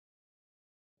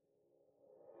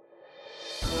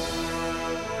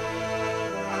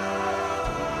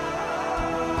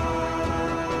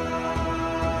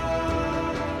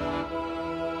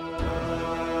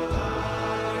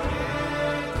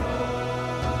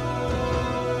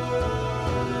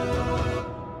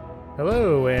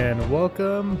Hello and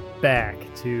welcome back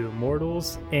to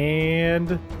Mortals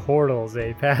and Portals,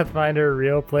 a Pathfinder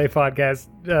real play podcast.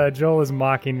 Joel is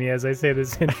mocking me as I say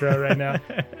this intro right now.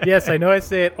 Yes, I know I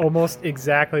say it almost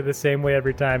exactly the same way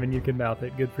every time, and you can mouth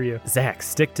it. Good for you. Zach,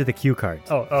 stick to the cue cards.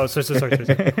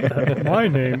 Sorry. My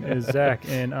name is Zach,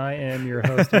 and I am your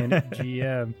host and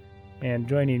GM. And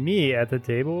joining me at the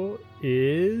table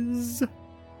is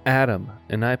Adam,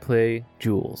 and I play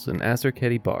Jules, an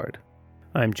Azerketi bard.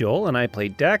 I'm Joel, and I play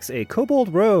Dax, a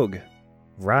kobold rogue.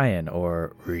 Ryan,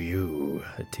 or Ryu,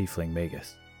 a tiefling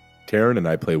magus. Taryn, and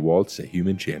I play Waltz, a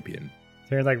human champion.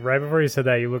 Taryn, like right before you said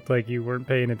that, you looked like you weren't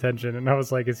paying attention, and I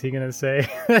was like, is he going to say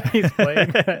that he's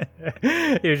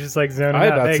playing? He was just like zoning I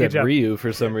out. about Hey, said good job. Ryu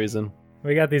for some reason.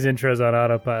 We got these intros on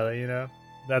autopilot, you know?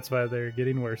 That's why they're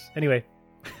getting worse. Anyway,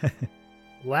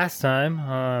 last time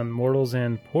on Mortals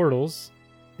and Portals,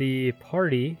 the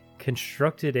party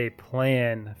constructed a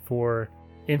plan for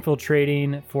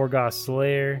infiltrating Forgoth's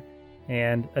lair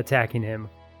and attacking him,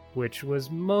 which was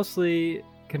mostly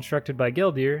constructed by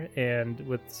Geldir and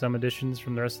with some additions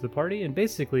from the rest of the party. And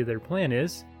basically their plan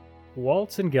is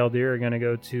Waltz and Geldir are going to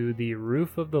go to the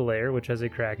roof of the lair, which has a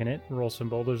crack in it, roll some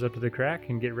boulders up to the crack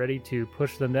and get ready to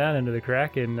push them down into the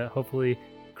crack and hopefully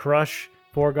crush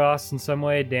Forgoth in some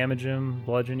way, damage him,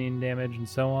 bludgeoning damage and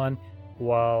so on,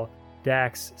 while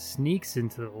Dax sneaks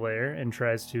into the lair and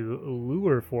tries to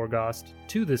lure Forgoth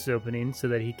to this opening so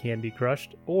that he can be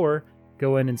crushed, or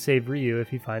go in and save Ryu if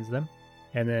he finds them.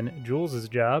 And then Jules'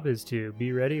 job is to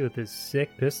be ready with his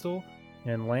sick pistol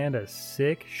and land a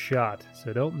sick shot.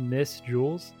 So don't miss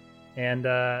Jules. And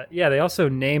they also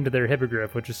named their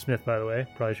hippogriff, which is Smith, by the way.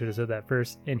 Probably should have said that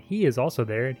first. And he is also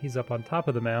there, and he's up on top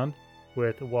of the mound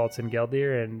with Waltz and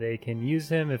Geldir, and they can use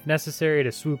him if necessary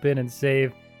to swoop in and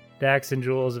save Dax and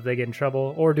Jules if they get in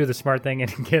trouble, or do the smart thing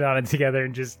and get on it together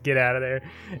and just get out of there.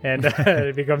 And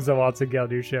it becomes the Waltz and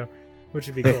Geldir show, which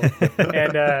would be cool.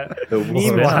 And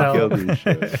meanwhile,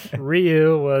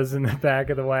 Ryu was in the back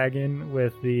of the wagon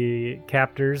with the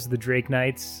captors, the Drake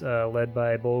Knights, led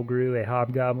by Bolgru, a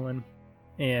hobgoblin.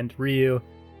 And Ryu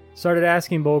started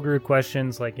asking Bolgru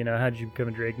questions like, how did you become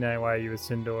a Drake Knight? Why are you with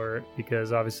Sindor?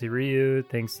 Because obviously Ryu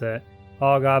thinks that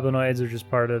all goblinoids are just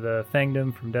part of the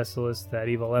Fangdom from Desolace, that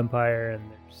evil empire, and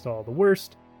they're just all the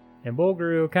worst. And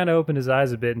Bolgru kind of opened his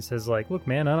eyes a bit and says, look,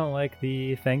 man, I don't like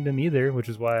the Fangdom either, which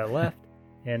is why I left.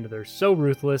 And they're so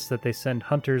ruthless that they send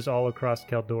hunters all across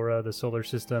Caldora, the solar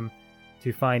system,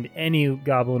 to find any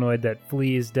goblinoid that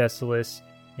flees Desolace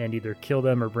and either kill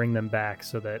them or bring them back,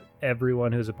 so that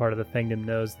everyone who's a part of the Fangdom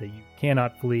knows that you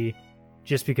cannot flee.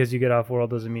 Just because you get off-world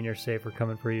doesn't mean you're safe. We're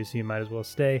coming for you, so you might as well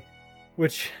stay.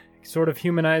 Which sort of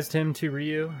humanized him to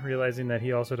Ryu, realizing that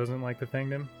he also doesn't like the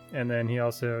Fangdom. And then he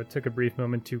also took a brief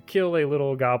moment to kill a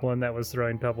little goblin that was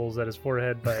throwing pebbles at his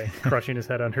forehead by crushing his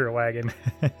head under a wagon.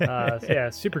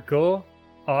 Super cool.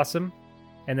 Awesome.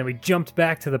 And then we jumped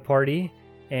back to the party,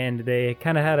 and they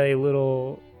kind of had a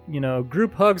little,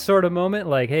 group hug sort of moment,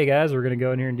 like, hey guys, we're going to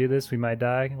go in here and do this. We might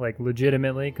die, like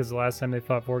legitimately, because the last time they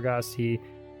fought Forgoth, he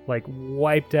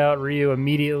wiped out Ryu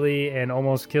immediately and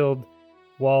almost killed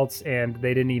Waltz, and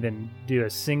they didn't even do a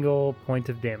single point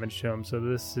of damage to him. So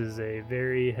this is a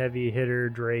very heavy hitter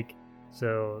Drake.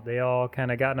 So they all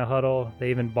kind of got in a huddle. They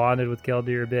even bonded with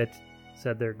Geldir a bit,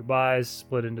 said their goodbyes,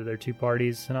 split into their two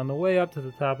parties. And on the way up to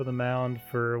the top of the mound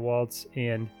for Waltz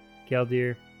and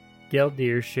Geldir,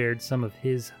 Geldir shared some of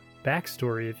his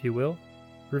backstory, if you will,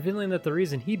 revealing that the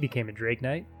reason he became a Drake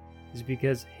Knight is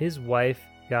because his wife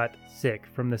got sick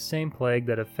from the same plague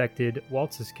that affected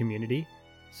Waltz's community.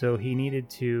 So he needed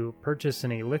to purchase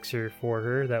an elixir for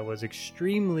her that was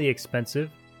extremely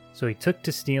expensive. So he took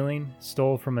to stealing,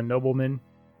 stole from a nobleman,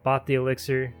 bought the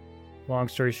elixir. Long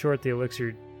story short, the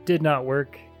elixir did not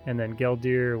work, and then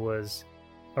Geldir was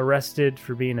arrested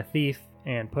for being a thief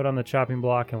and put on the chopping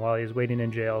block, and while he was waiting in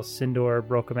jail, Sindor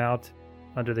broke him out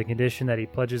under the condition that he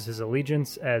pledges his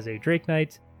allegiance as a Drake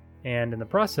Knight, and in the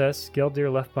process,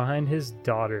 Geldir left behind his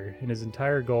daughter, and his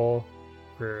entire goal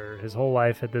for his whole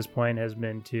life at this point has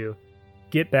been to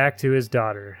get back to his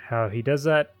daughter. How he does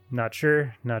that, not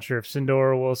sure. Not sure if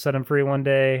Sindor will set him free one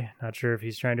day. Not sure if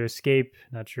he's trying to escape.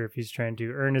 Not sure if he's trying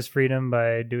to earn his freedom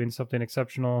by doing something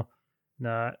exceptional.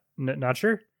 Not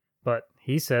sure. But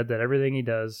he said that everything he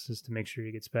does is to make sure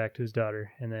he gets back to his daughter.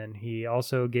 And then he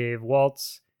also gave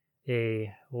Waltz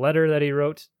a letter that he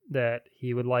wrote that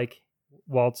he would like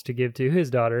Waltz to give to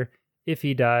his daughter if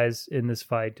he dies in this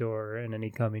fight or in any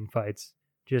coming fights.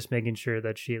 Just making sure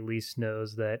that she at least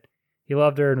knows that he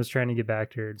loved her and was trying to get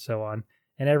back to her and so on.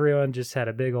 And everyone just had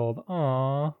a big old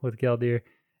aww with Geldir.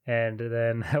 And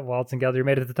then Waltz and Geldir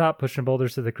made it to the top, pushing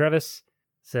boulders to the crevice.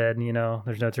 said,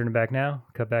 there's no turning back now.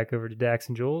 Cut back over to Dax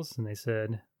and Jules, and they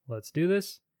said, let's do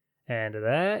this. And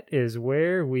that is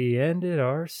where we ended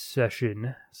our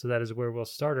session. So that is where we'll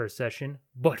start our session.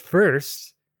 But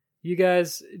first, do you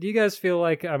guys feel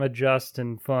like I'm a just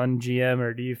and fun GM,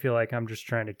 or do you feel like I'm just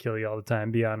trying to kill you all the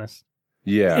time? Be honest.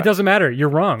 Yeah. It doesn't matter. You're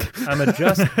wrong. I'm a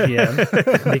just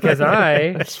GM because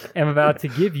I am about to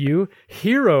give you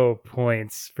hero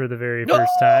points for the very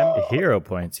first time. Hero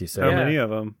points, you said. How Yeah. many of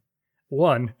them?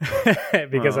 One,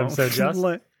 because I'm so just.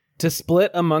 To split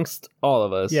amongst all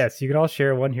of us. Yes, you can all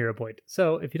share one hero point.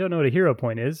 So if you don't know what a hero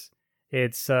point is,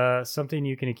 it's something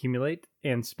you can accumulate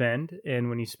and spend. And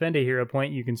when you spend a hero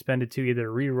point, you can spend it to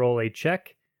either re-roll a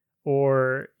check,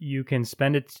 or you can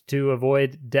spend it to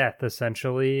avoid death,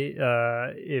 essentially.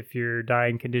 If your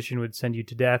dying condition would send you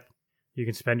to death, you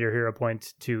can spend your hero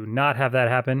point to not have that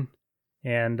happen.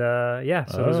 And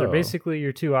so those are basically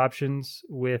your two options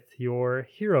with your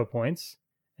hero points.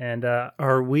 And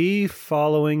Are we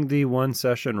following the 1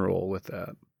 session rule with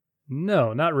that?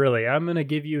 no, not really. I'm going to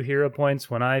give you hero points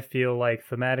when I feel like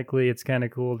thematically it's kind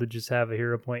of cool to just have a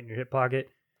hero point in your hip pocket.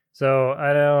 So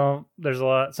I know there's a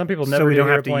lot. Some people never So we do don't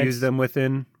hero have to points. use them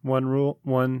within one rule?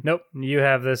 Nope, you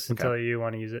have this Okay. until you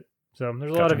want to use it. So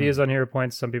there's a lot of Gotcha. views on hero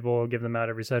points. Some people give them out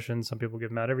every session. Some people give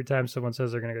them out every time someone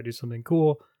says they're going to go do something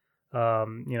cool.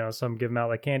 Some give them out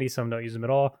like candy. Some don't use them at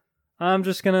all. I'm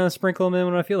just going to sprinkle them in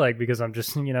when I feel like, because I'm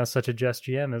just, such a just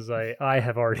GM as I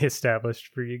have already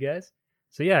established for you guys.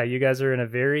 So yeah, you guys are in a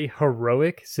very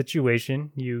heroic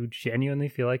situation. You genuinely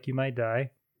feel like you might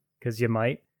die, because you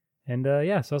might. And so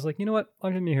I was like, you know what?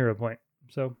 I'll give you a hero point.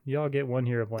 So y'all get one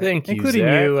hero point. Thank you, Including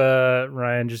Zach. you,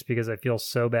 Ryan, just because I feel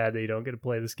so bad that you don't get to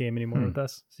play this game anymore with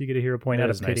us. So you get a hero point That out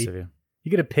is of pity. nice of you.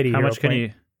 You get a pity How hero much can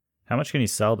point. How much can you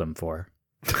sell them for?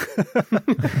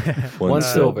 One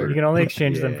silver. You can only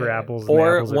exchange them for Yeah. apples. And the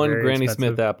Or apples are one very Granny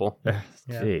expensive. Smith apple. Yeah.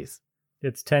 Jeez.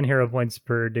 It's 10 hero points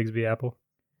per Digsby apple.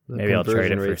 The Maybe I'll trade it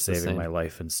conversion for rate's the saving same. my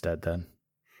life instead then.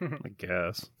 I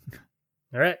guess.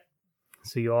 All right.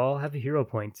 So you all have a hero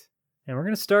point. And we're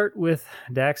going to start with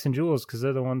Dax and Jules, because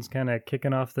they're the ones kind of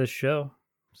kicking off this show.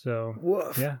 So,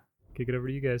 yeah, kick it over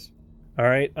to you guys. All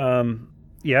right.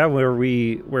 Yeah, where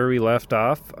we left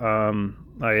off,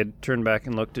 I had turned back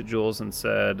and looked at Jules and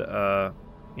said,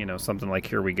 something like,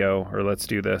 here we go, or let's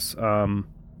do this.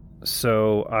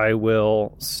 So I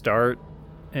will start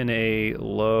in a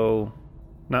low,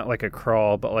 not like a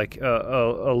crawl, but like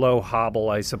a low hobble,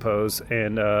 I suppose,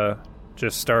 and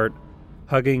just start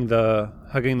hugging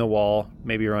the wall,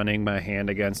 maybe running my hand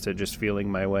against it, just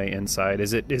feeling my way inside.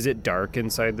 Is it dark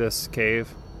inside this cave?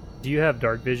 Do you have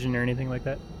dark vision or anything like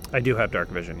that? I do have dark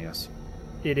vision, yes.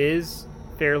 It is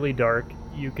fairly dark.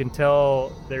 You can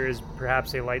tell there is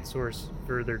perhaps a light source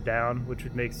further down, which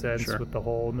would make sense Sure. with the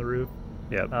hole in the roof.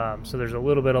 Yep. So there's a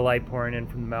little bit of light pouring in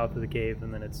from the mouth of the cave,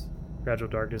 and then it's gradual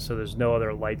darkness. So there's no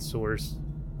other light source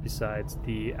besides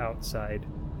the outside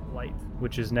light,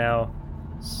 which is now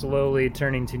slowly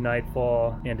turning to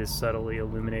nightfall and is subtly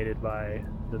illuminated by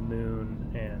the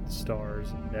moon and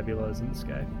stars and nebulas in the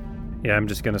sky. Yeah, I'm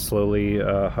just going to slowly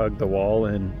hug the wall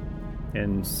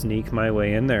and sneak my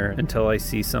way in there until I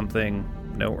see something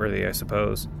noteworthy, I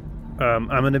suppose. I'm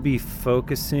going to be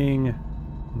focusing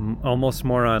almost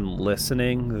more on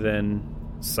listening than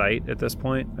sight at this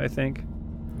point, I think.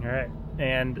 All right.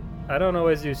 And I don't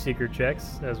always do secret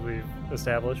checks, as we've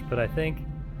established, but I think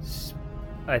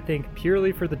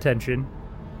purely for the tension,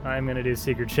 I'm going to do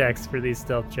secret checks for these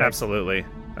stealth checks. Absolutely.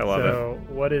 I love it. So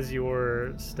what is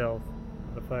your stealth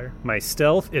modifier? My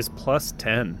stealth is plus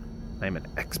 10. I'm an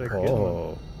expert.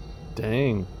 Oh.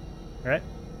 Dang. All right.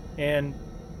 And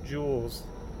Jules,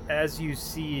 as you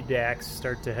see Dax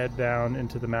start to head down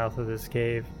into the mouth of this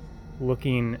cave,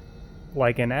 looking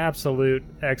like an absolute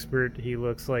expert, he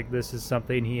looks like this is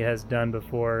something he has done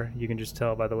before. You can just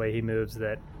tell by the way he moves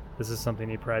that this is something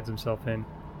he prides himself in.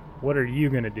 What are you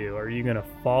going to do? Are you going to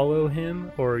follow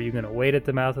him, or are you going to wait at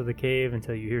the mouth of the cave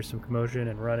until you hear some commotion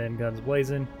and run in guns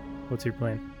blazing? What's your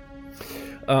plan?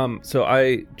 So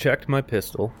I checked my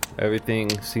pistol. Everything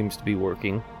seems to be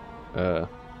working.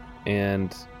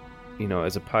 And,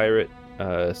 as a pirate,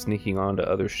 sneaking onto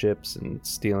other ships and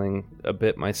stealing a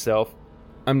bit myself,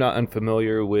 I'm not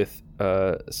unfamiliar with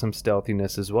some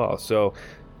stealthiness as well. So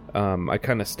I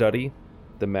kind of study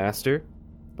the master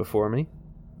before me.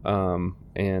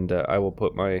 And I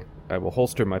will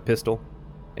holster my pistol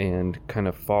and kind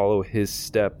of follow his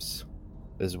steps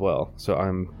as well. So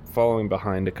I'm following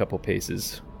behind a couple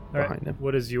paces All behind right. him.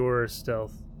 What is your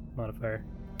stealth modifier?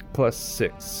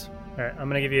 +6. All right, I'm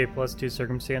going to give you a +2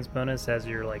 circumstance bonus as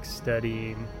you're,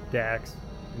 studying Dax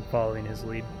and following his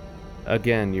lead.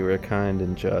 Again, you were a kind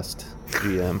and just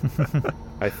GM.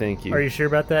 I thank you. Are you sure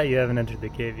about that? You haven't entered the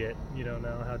cave yet. You don't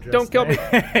know how just. Don't kill me.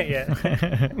 Yeah.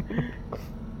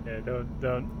 Yeah.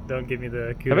 Don't give me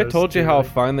the kudos. Have I told you too how early.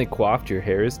 finely coiffed your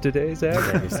hair is today, Zach?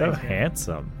 You're so Thanks, man.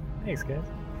 handsome. Thanks, guys.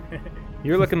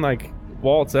 You're looking like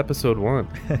Walt's episode 1.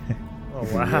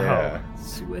 Oh wow. Yeah.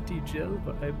 Sweaty Joe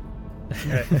vibe.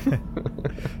 Alright.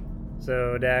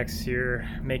 So Dax, you're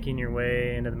making your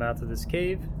way into the mouth of this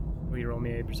cave. Will you roll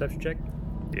me a perception check?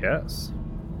 Yes.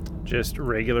 Just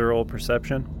regular old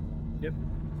perception. Yep.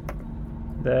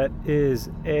 That is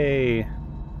a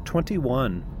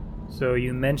 21. So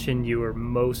you mentioned you were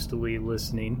mostly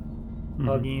listening,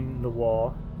 hugging the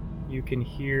wall. You can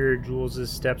hear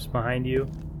Jules' steps behind you.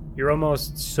 You're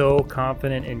almost so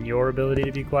confident in your ability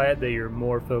to be quiet that you're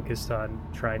more focused on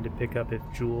trying to pick up if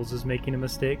Jules is making a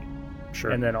mistake.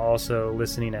 Sure. And then also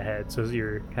listening ahead. So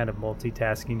you're kind of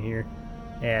multitasking here.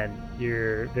 And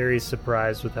you're very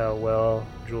surprised with how well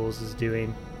Jules is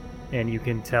doing. And you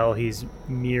can tell he's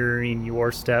mirroring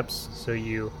your steps. So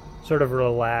you sort of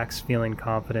relax, feeling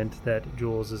confident that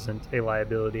Jules isn't a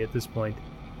liability at this point,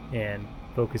 and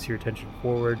focus your attention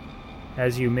forward.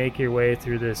 As you make your way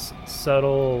through this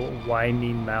subtle,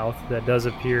 winding mouth that does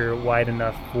appear wide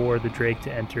enough for the Drake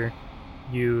to enter,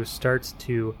 you start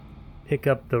to pick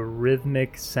up the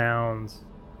rhythmic sounds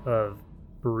of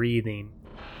breathing.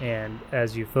 And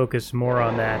as you focus more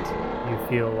on that, you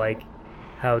feel like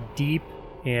how deep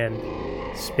and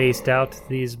spaced out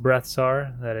these breaths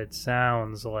are, that it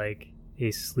sounds like a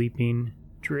sleeping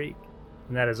Drake.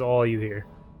 And that is all you hear.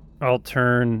 I'll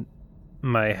turn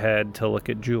my head to look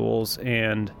at Jules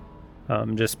and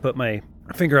just put my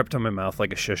finger up to my mouth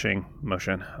like a shushing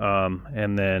motion.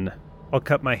 And then I'll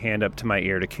cup my hand up to my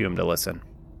ear to cue him to listen.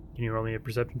 Can you roll me a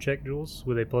perception check, Jules,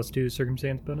 with a +2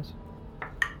 circumstance bonus?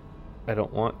 I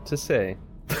don't want to say.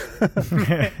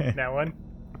 That one?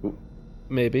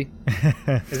 Maybe.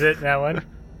 Is it that one?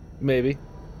 Maybe.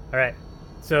 All right.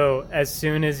 So as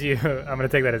soon as you, I'm gonna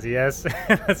take that as a yes.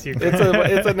 Unless you.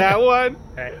 It's a nat one.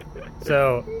 All right.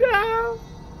 So No.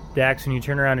 Dax, when you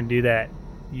turn around and do that,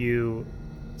 you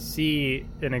see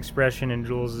an expression in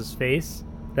Jules's face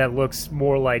that looks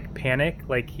more like panic,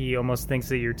 like he almost thinks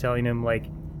that you're telling him like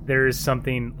there is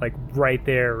something like right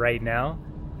there, right now.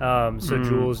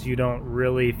 Jules, you don't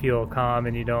really feel calm,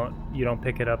 and you don't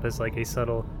pick it up as like a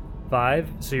subtle vibe.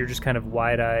 So you're just kind of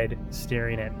wide-eyed,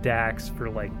 staring at Dax for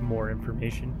like more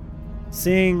information.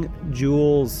 Seeing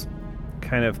Jules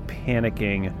kind of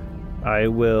panicking, I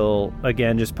will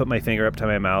again just put my finger up to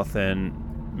my mouth and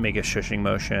make a shushing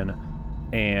motion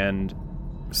and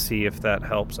see if that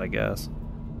helps, I guess.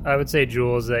 I would say,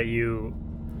 Jules, that you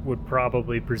would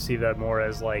probably perceive that more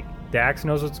as like Dax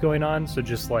knows what's going on, so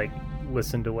just like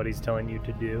listen to what he's telling you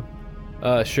to do.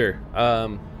 Sure.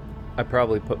 I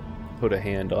probably put a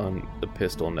hand on the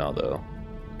pistol now, though,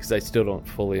 because I still don't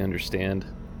fully understand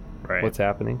what's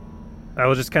happening. I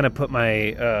will just kind of put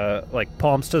my like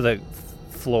palms to the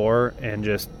floor and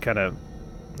just kind of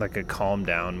like a calm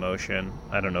down motion.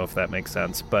 I don't know if that makes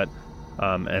sense, but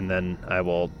and then I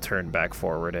will turn back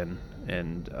forward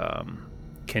and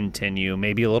continue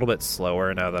maybe a little bit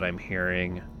slower now that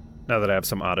I have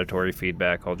some auditory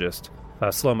feedback. I'll just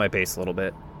slow my pace a little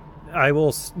bit. I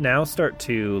will now start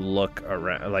to look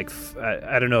around. Like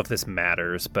I don't know if this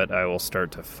matters, but I will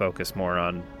start to focus more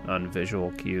on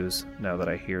visual cues now that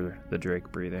I hear the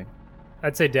Drake breathing.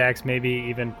 I'd say, Dax, maybe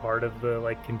even part of the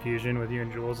like confusion with you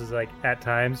and Jules is like at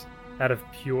times, out of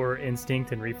pure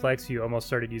instinct and reflex, you almost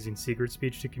started using secret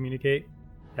speech to communicate,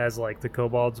 as like the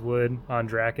kobolds would on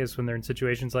Drakis when they're in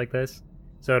situations like this.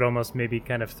 So it almost maybe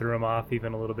kind of threw him off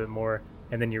even a little bit more,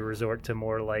 and then you resort to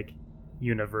more like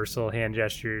universal hand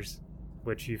gestures,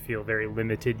 which you feel very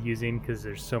limited using because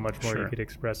there's so much more you could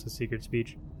express with secret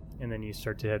speech. And then you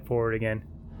start to head forward again.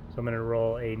 So I'm going to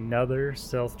roll another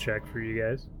stealth check for you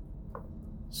guys.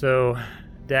 So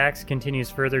Dax continues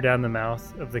further down the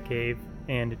mouth of the cave,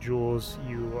 and Jules,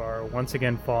 you are once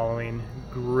again following,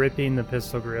 gripping the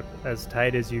pistol grip as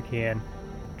tight as you can,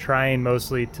 trying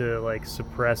mostly to like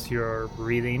suppress your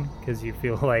breathing because you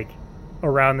feel like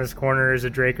around this corner is a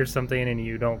Drake or something and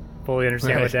you don't fully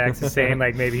understand what Dax is saying.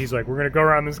 Like maybe he's like, we're gonna go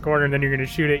around this corner and then you're gonna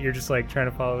shoot it. You're just like trying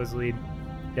to follow his lead.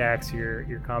 Dax,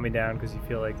 you're calming down because you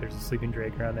feel like there's a sleeping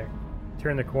Drake around there.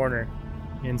 Turn the corner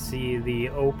and see the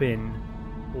open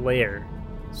lair.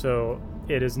 So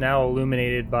it is now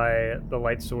illuminated by the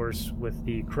light source with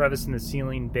the crevice in the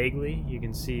ceiling vaguely. You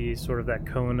can see sort of that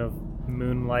cone of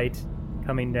moonlight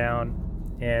coming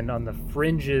down, and on the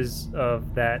fringes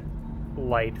of that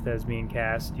light that is being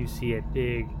cast, you see a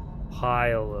big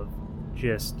pile of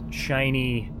just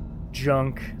shiny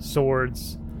junk,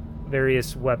 swords,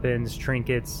 various weapons,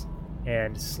 trinkets,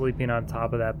 and sleeping on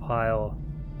top of that pile,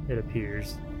 it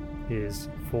appears, is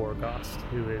Forgost,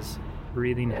 who is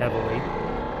breathing heavily,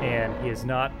 and he is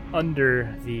not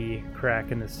under the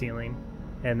crack in the ceiling.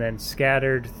 And then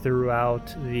scattered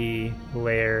throughout the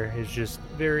lair is just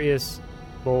various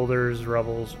boulders,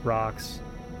 rubbles, rocks,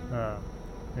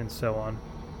 and so on.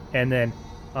 And then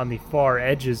on the far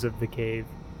edges of the cave,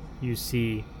 you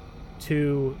see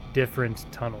 2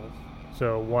 different tunnels.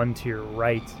 So one to your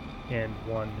right and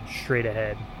one straight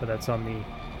ahead, but that's on the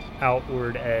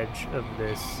outward edge of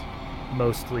this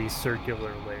mostly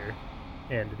circular lair.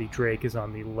 And the Drake is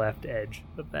on the left edge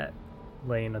of that,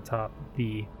 laying atop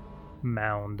the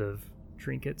mound of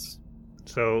trinkets.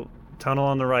 So tunnel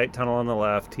on the right, tunnel on the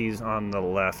left. He's on the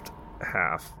left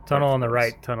half. Tunnel on the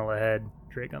right, tunnel ahead,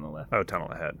 Drake on the left. Oh, tunnel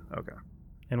ahead. Okay.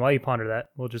 And while you ponder that,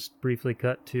 we'll just briefly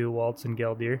cut to Waltz and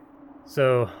Geldir.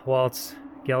 So, Waltz,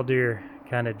 Geldir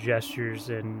kind of gestures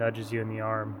and nudges you in the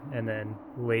arm and then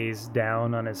lays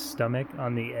down on his stomach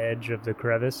on the edge of the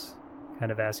crevice,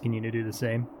 kind of asking you to do the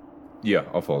same. Yeah,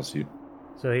 I'll follow suit.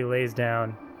 So he lays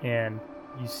down and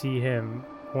you see him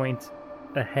point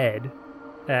ahead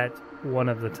at one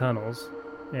of the tunnels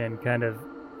and kind of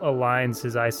aligns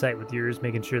his eyesight with yours,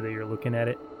 making sure that you're looking at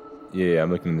it. Yeah,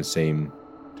 I'm looking in the same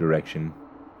direction.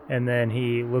 And then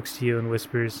he looks to you and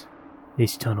whispers,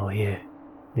 "This tunnel here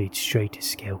leads straight to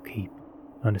Scale Keep.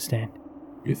 Understand?"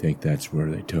 You think that's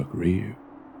where they took Ryu?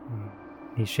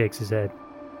 He shakes his head.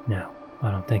 "No,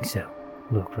 I don't think so.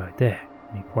 Look right there."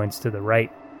 And he points to the right,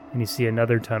 and you see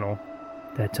another tunnel.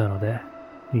 That tunnel there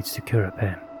leads to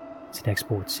Kurapan. It's an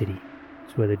export city.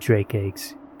 It's where the Drake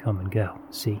eggs come and go.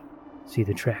 See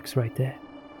the tracks right there?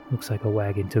 Looks like a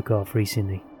wagon took off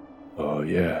recently. Oh,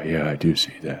 yeah, I do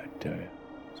see that.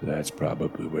 So that's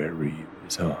probably where Ryu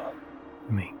is, huh?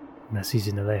 I mean, unless he's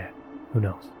in the lair. Who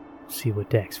knows? See what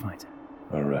Dax finds out.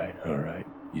 All right.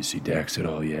 You see Dax at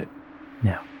all yet?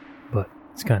 No, but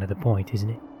it's kind of the point, isn't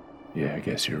it? Yeah, I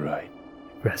guess you're right.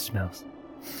 Breath smells.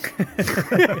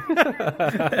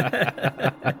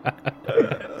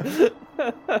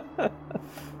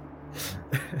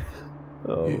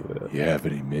 You have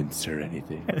any mints or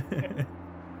anything?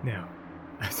 No.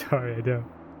 Sorry, I don't.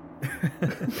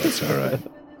 That's all right.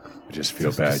 I just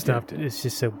feel bad. Stop. It's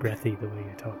just so breathy the way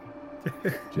you're talking.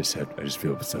 I just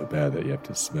feel so bad that you have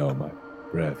to smell my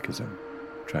breath because I'm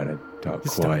trying to talk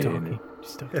Just quiet stop and talking.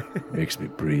 Just stop talking. it makes me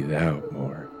breathe out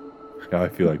more. Now I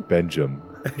feel like Benjamin.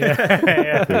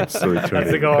 Yeah. That's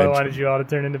the goal. I wanted you all to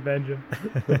turn into Benjamin.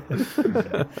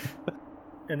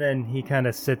 And then he kind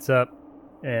of sits up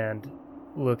and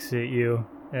looks at you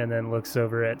and then looks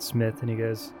over at Smith and he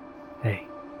goes, "Hey,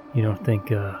 you don't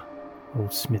think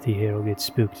old Smithy here will get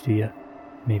spooked, do you?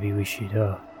 Maybe we should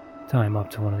tie him up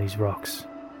to one of these rocks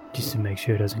just to make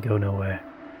sure it doesn't go nowhere."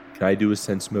 Can I do a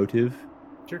sense motive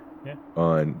Sure, yeah.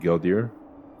 on Geldir?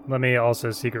 Let me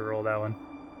also secret roll that one.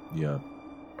 Yeah.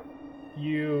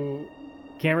 You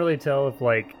can't really tell if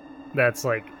that's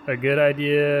a good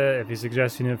idea, if he's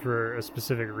suggesting it for a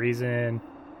specific reason.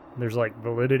 There's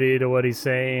validity to what he's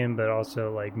saying, but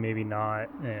also maybe not,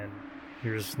 and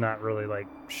you're just not really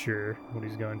sure what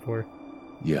he's going for.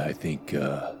 Yeah, I think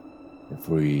if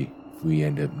we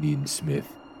end up needing Smith,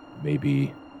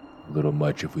 maybe a little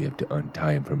much if we have to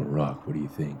untie him from a rock. What do you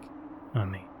think? I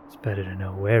mean, it's better to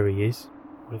know where he is.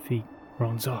 What if he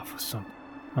runs off or something?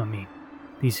 I mean,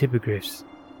 these hippogriffs,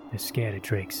 they're scared of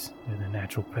drakes. They're the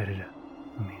natural predator.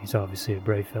 I mean, he's obviously a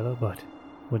brave fellow, but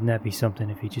wouldn't that be something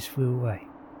if he just flew away?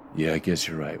 Yeah, I guess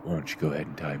you're right. Why don't you go ahead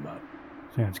and tie him up?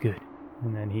 Sounds good.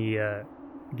 And then he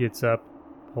gets up,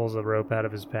 pulls a rope out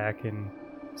of his pack, and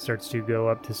starts to go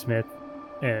up to Smith.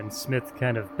 And Smith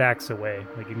kind of backs away.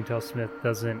 You can tell Smith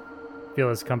doesn't feel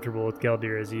as comfortable with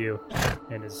Geldir as you,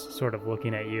 and is sort of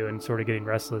looking at you and sort of getting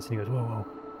restless. And he goes, "Whoa,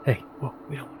 hey, whoa,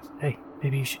 we don't want to. Hey,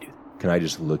 maybe you should do that." Can I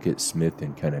just look at Smith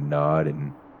and kind of nod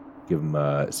and give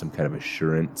him some kind of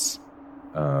assurance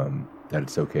that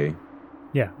it's okay?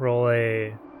 Yeah, roll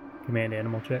a command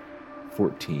animal check.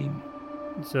 14.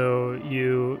 So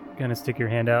you kind of stick your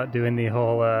hand out, doing the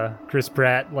whole Chris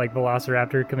Pratt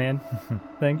Velociraptor command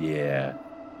thing. Yeah.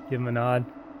 Give him a nod.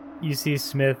 You see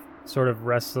Smith sort of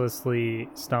restlessly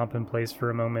stomp in place for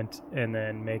a moment and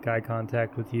then make eye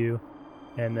contact with you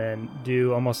and then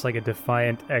do almost like a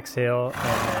defiant exhale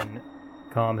and then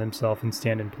calm himself and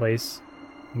stand in place.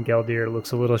 And Geldir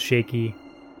looks a little shaky,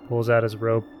 pulls out his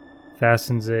rope,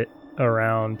 fastens it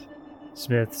around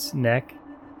Smith's neck,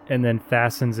 and then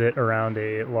fastens it around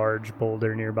a large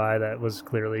boulder nearby that was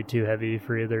clearly too heavy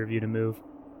for either of you to move,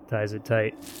 ties it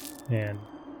tight, and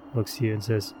looks to you and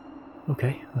says,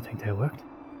 "Okay, I think that worked.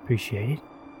 Appreciate it."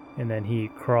 and then he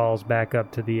crawls back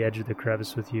up to the edge of the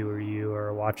crevice with you, where you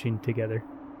are watching together.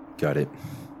 Got it.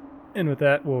 And with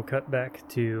that, we'll cut back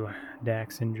to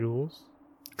Dax and Jules.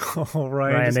 Oh, Ryan,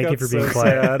 Ryan, just thank got you for so being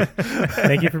quiet. sad.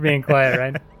 Thank you for being quiet,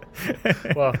 Ryan.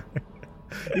 Well,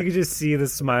 you can just see the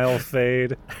smile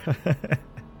fade.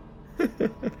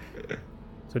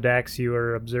 so Dax, you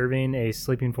are observing a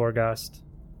sleeping Forgast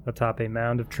atop a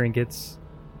mound of trinkets,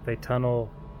 with a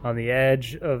tunnel on the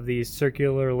edge of the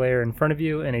circular layer in front of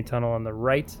you, and a tunnel on the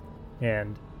right,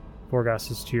 and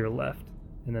Forgast is to your left.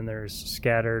 And then there's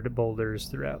scattered boulders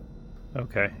throughout.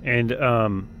 Okay, and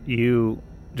you,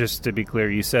 just to be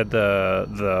clear, you said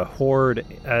the Horde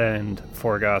and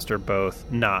Forgast are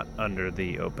both not under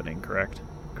the opening, correct?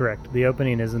 Correct. The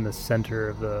opening is in the center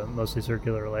of the mostly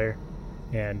circular layer,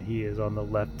 and he is on the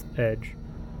left edge.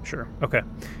 Sure. Okay.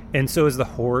 And so is the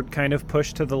Horde kind of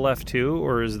pushed to the left too,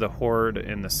 or is the Horde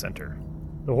in the center?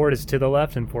 The Horde is to the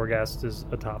left, and Forgast is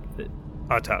atop of it.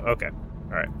 Atop. Okay.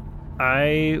 All right.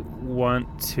 I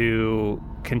want to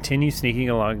continue sneaking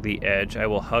along the edge. I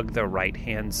will hug the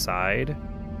right-hand side.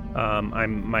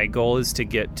 My goal is to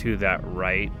get to that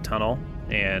right tunnel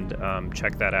and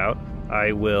check that out.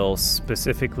 I will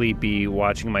specifically be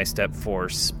watching my step for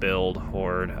spilled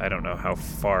Horde. I don't know how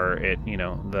far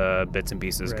the bits and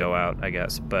pieces go out, I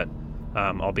guess, but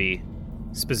I'll be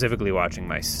specifically watching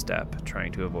my step,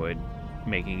 trying to avoid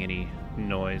making any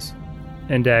noise.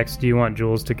 And Dax, do you want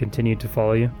Jules to continue to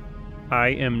follow you? I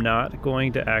am not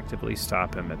going to actively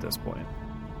stop him at this point.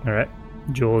 All right.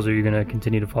 Jules, are you going to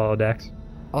continue to follow Dax?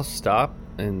 I'll stop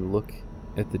and look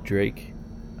at the Drake,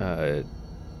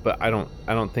 but I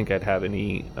don't think I'd have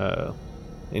any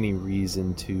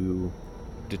reason to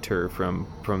deter from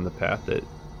the path that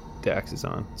Dax is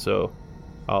on. So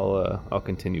I'll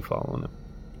continue following him.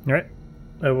 All right.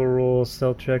 I will roll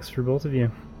stealth checks for both of you.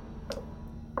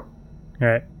 All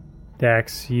right.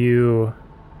 Dax, you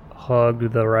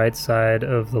hugged the right side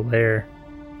of the lair.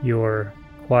 You're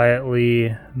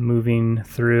quietly moving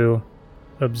through,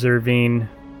 observing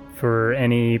for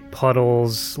any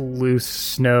puddles, loose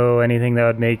snow, anything that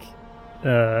would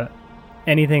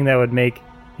make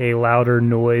a louder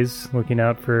noise, looking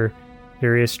out for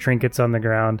various trinkets on the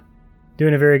ground.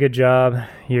 Doing a very good job.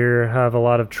 You have a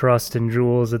lot of trust in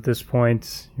Jules at this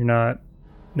point. You're not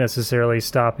necessarily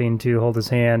stopping to hold his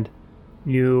hand.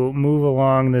 You move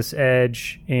along this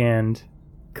edge and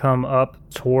come up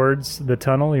towards the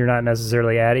tunnel. You're not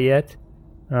necessarily at it yet,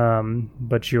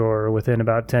 but you're within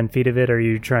about 10 feet of it. Are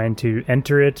you trying to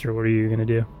enter it, or what are you going to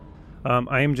do?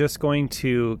 I am just going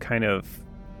to kind of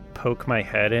poke my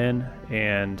head in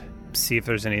and see if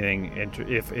there's anything,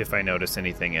 if I notice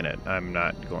anything in it. I'm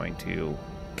not going to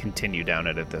continue down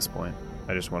it at this point.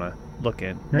 I just want to look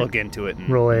into it and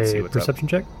roll see a what's perception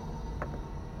check.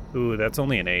 Ooh, that's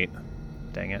only an 8.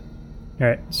 Dang it. All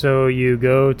right, so you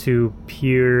go to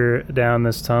peer down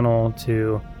this tunnel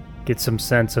to get some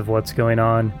sense of what's going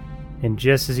on, and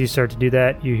just as you start to do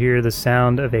that, you hear the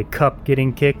sound of a cup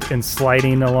getting kicked and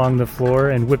sliding along the floor,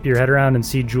 and whip your head around and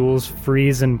see Jules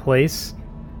freeze in place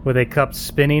with a cup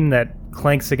spinning that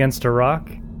clanks against a rock,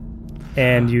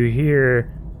 and you hear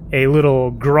a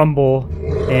little grumble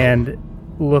and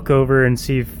look over and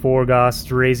see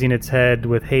Forgast raising its head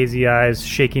with hazy eyes,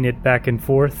 shaking it back and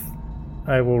forth.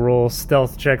 I will roll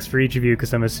stealth checks for each of you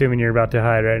because I'm assuming you're about to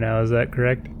hide right now. Is that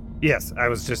correct? Yes, I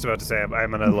was just about to say I'm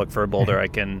going to look for a boulder I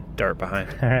can dart behind.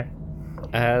 All right.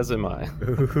 As am I.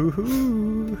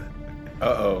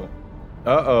 Uh-oh.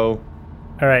 Uh-oh.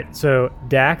 All right, so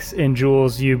Dax and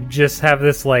Jules, you just have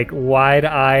this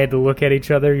wide-eyed look at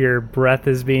each other. Your breath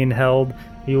is being held.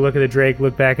 You look at the Drake,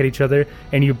 look back at each other,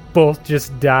 and you both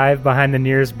just dive behind the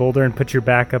nearest boulder and put your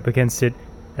back up against it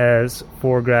as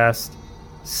Forgast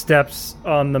steps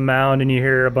on the mound, and you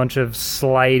hear a bunch of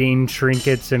sliding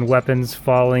trinkets and weapons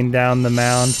falling down the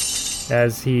mound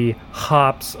as he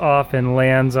hops off and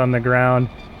lands on the ground,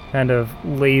 kind of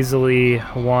lazily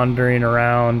wandering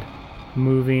around,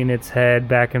 moving its head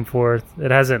back and forth.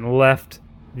 It hasn't left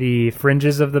the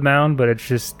fringes of the mound, but it's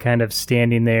just kind of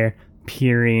standing there,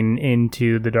 peering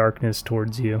into the darkness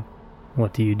towards you.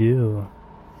 What do you do?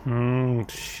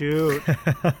 Shoot.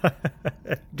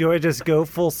 Do I just go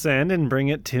full send and bring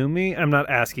it to me? I'm not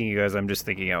asking you guys, I'm just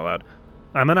thinking out loud.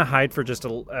 I'm gonna hide for just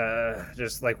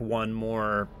one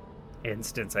more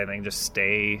instance, I think. Just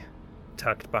stay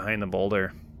tucked behind the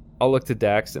boulder. I'll look to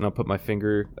Dax and I'll put my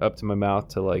finger up to my mouth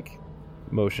to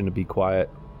motion to be quiet,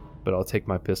 but I'll take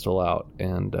my pistol out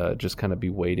and just kind of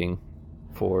be waiting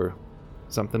for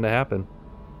something to happen.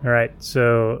 All right,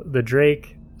 so the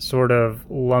Drake sort of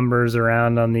lumbers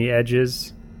around on the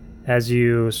edges, As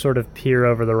you sort of peer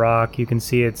over the rock, you can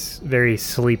see it's very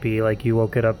sleepy, like you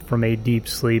woke it up from a deep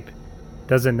sleep.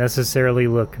 Doesn't necessarily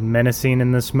look menacing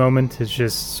in this moment. It's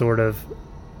just sort of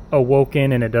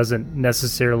awoken, and it doesn't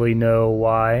necessarily know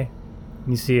why.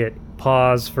 You see it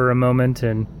pause for a moment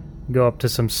and go up to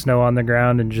some snow on the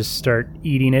ground and just start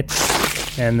eating it,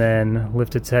 and then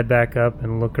lift its head back up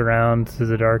and look around through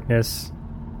the darkness,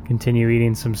 continue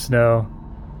eating some snow,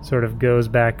 sort of goes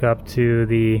back up to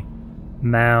the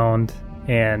mound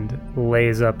and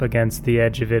lays up against the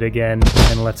edge of it again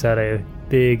and lets out a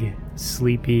big,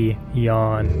 sleepy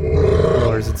yawn,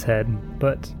 lowers its head.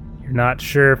 But you're not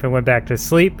sure if it went back to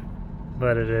sleep,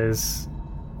 but it is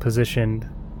positioned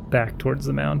back towards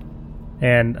the mound.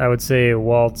 And I would say,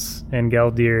 Waltz and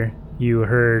Galdir, you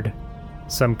heard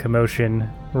some commotion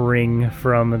ring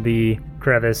from the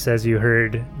crevice as you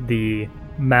heard the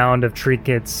mound of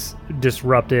trinkets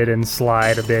disrupted and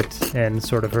slide a bit, and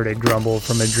sort of heard a grumble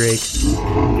from a drake.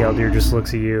 Galdir just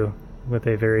looks at you with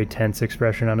a very tense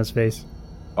expression on his face.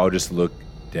 I'll just look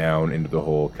down into the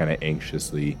hole kind of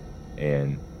anxiously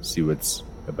and see what's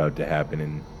about to happen,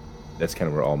 and that's kind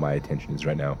of where all my attention is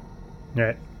right now. All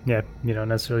right. Yeah, you don't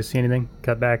necessarily see anything.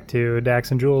 Cut back to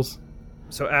Dax and Jules.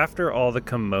 So after all the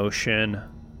commotion,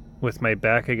 with my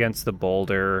back against the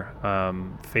boulder,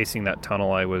 facing that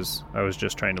tunnel I was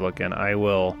just trying to look in, I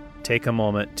will take a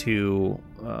moment to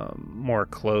more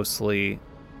closely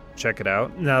check it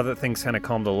out. Now that things kind of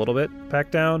calmed a little bit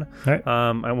back down, All right.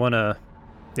 I want to,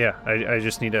 I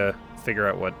just need to figure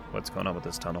out what's going on with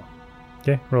this tunnel.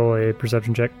 Okay, roll a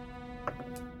perception check.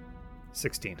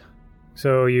 16.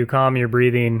 So you calm your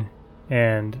breathing,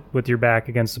 and with your back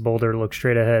against the boulder, look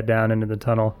straight ahead down into the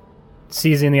tunnel,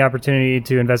 seizing the opportunity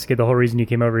to investigate the whole reason you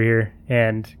came over here.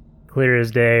 And clear as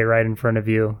day, right in front of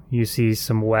you, you see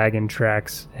some wagon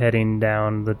tracks heading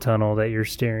down the tunnel that you're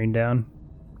staring down.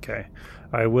 Okay.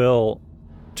 I will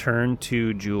turn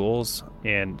to Jules,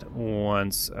 and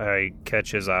once I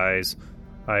catch his eyes,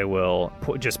 I will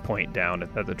just point down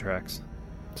at the tracks.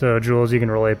 So Jules, you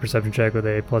can roll a perception check with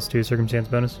a +2 circumstance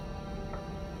bonus.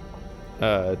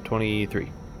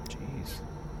 23. Jeez.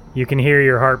 You can hear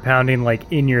your heart pounding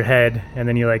like in your head, and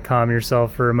then you like calm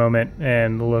yourself for a moment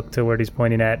and look to where he's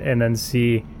pointing at, and then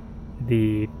see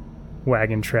the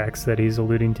wagon tracks that he's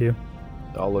alluding to.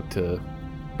 I'll look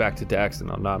back to Dax,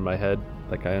 and I'll nod my head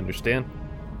like I understand.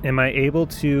 Am I able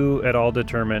to at all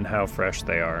determine how fresh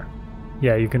they are?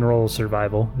 Yeah, you can roll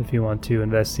survival if you want to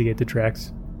investigate the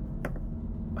tracks.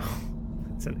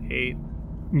 It's an 8.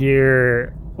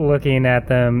 You're looking at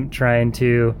them, trying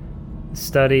to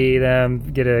study them,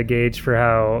 get a gauge for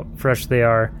how fresh they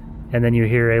are, and then you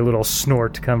hear a little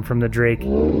snort come from the drake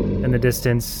in the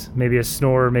distance. Maybe a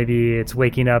snore, maybe it's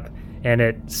waking up, and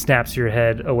it snaps your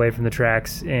head away from the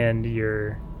tracks, and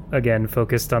you're again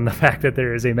focused on the fact that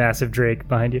there is a massive drake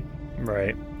behind you.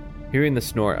 Right. Hearing the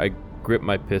snort, I grip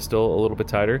my pistol a little bit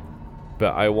tighter,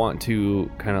 but I want to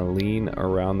kind of lean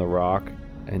around the rock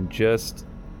and just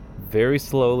very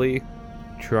slowly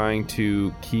trying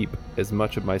to keep as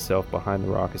much of myself behind the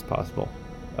rock as possible.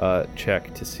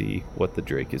 Check to see what the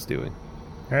drake is doing.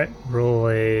 All right, roll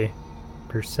a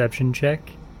perception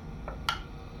check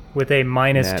with a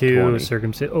Nat -2 20.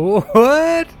 circumstance. Oh,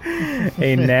 what?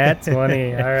 A nat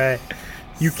 20. All right.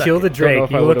 You kill the Don't know drake.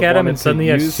 if You I look would've at him, wanted and to suddenly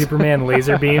you have use- Superman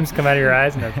laser beams come out of your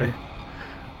eyes. And everything.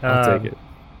 I'll take it.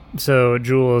 So,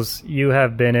 Jules, you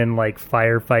have been in like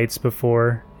firefights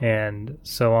before and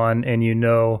so on, and you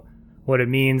know what it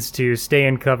means to stay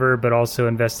in cover but also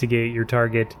investigate your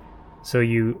target. So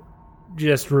you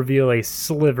just reveal a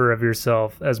sliver of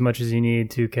yourself, as much as you need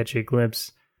to catch a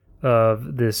glimpse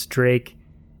of this drake,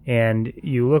 and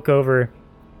you look over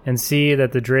and see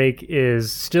that the drake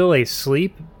is still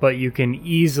asleep, but you can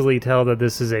easily tell that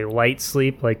this is a light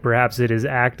sleep, like perhaps it is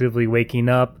actively waking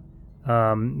up,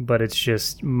 but it's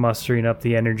just mustering up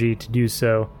the energy to do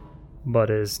so,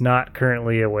 but is not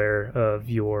currently aware of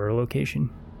your location.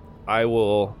 I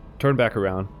will turn back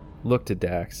around, look to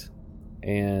Dax,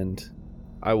 and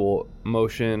I will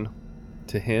motion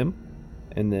to him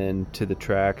and then to the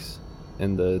tracks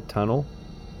in the tunnel,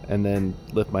 and then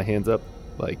lift my hands up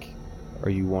like, are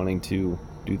you wanting to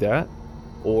do that?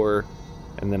 Or,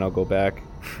 and then I'll go back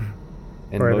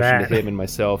and Or motion that. to him and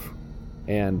myself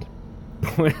and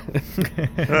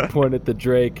point at the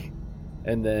drake,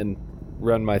 and then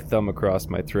run my thumb across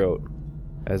my throat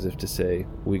as if to say,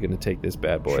 we're going to take this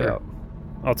bad boy Sure. out.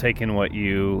 I'll take in what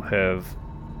you have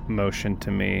motioned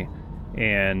to me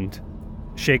and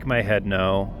shake my head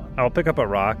no. I'll pick up a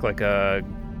rock, like a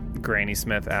Granny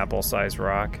Smith apple-sized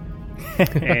rock,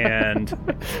 and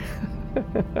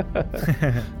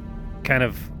kind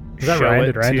of Is that show Ryan? it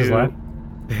Did Ryan just to- laugh?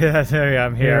 Yeah,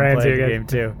 I'm here. I'm Ryan's playing the here, game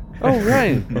too. Oh,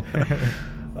 Ryan.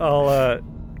 I'll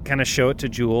kind of show it to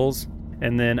Jules,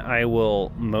 and then I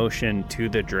will motion to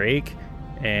the Drake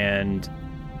and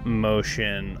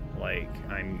motion like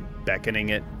I'm beckoning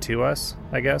it to us,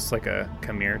 I guess, like a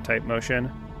come here type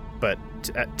motion, but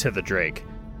to the Drake.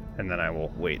 And then I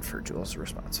will wait for Jules'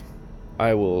 response.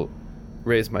 I will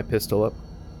raise my pistol up,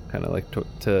 kind of like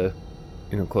to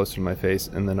closer to my face,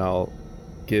 and then I'll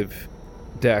give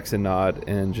Dax a nod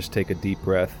and just take a deep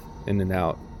breath in and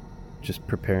out, just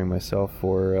preparing myself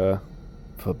for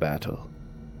battle.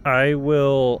 I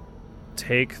will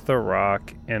take the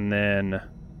rock and then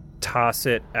toss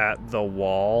it at the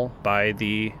wall by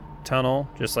the tunnel,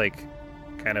 just like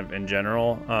kind of in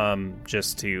general,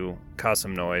 just to cause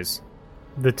some noise.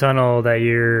 The tunnel that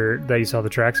you saw the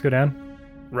tracks go down?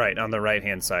 Right, on the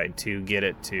right-hand side to get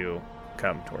it to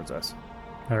come towards us.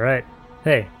 All right.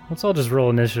 Hey, let's all just roll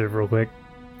initiative real quick.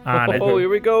 Oh, here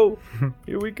we go.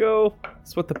 Here we go.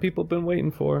 That's what the people have been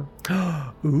waiting for.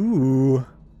 Ooh.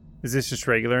 Is this just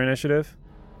regular initiative?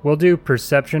 We'll do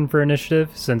perception for initiative,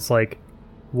 since, like,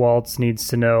 Waltz needs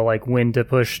to know, like, when to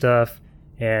push stuff,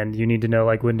 and you need to know,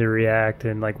 like, when to react,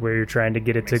 and, like, where you're trying to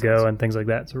get it to Makes go, sense. and things like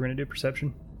that. So we're going to do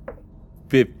perception.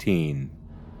 15.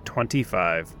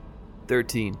 25.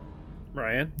 13.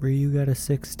 Ryan? Ryu got a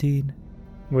 16.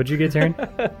 What'd you get,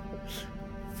 Taryn?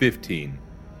 15.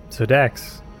 So,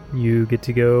 Dax, you get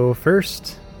to go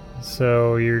first.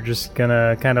 So you're just going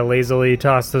to kind of lazily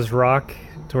toss this rock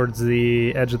towards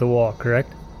the edge of the wall,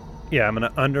 correct? Yeah, I'm going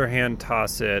to underhand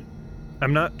toss it.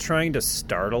 I'm not trying to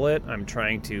startle it. I'm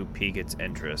trying to pique its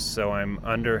interest. So I'm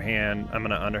going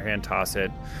to underhand toss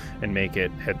it and make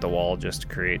it hit the wall just to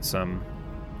create some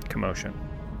commotion.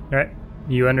 All right.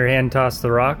 You underhand toss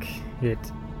the rock. It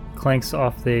clanks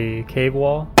off the cave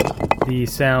wall. The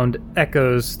sound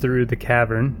echoes through the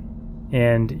cavern,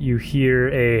 and you hear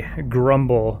a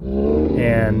grumble,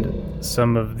 and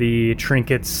some of the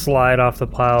trinkets slide off the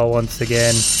pile once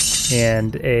again,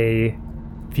 and a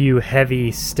few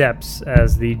heavy steps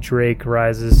as the Drake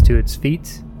rises to its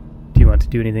feet. Do you want to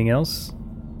do anything else?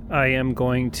 I am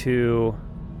going to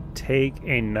take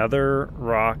another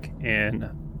rock in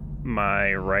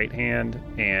my right hand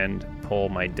and pull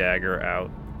my dagger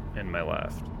out in my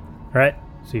left. All right,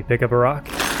 so you pick up a rock,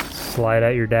 slide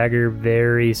out your dagger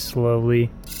very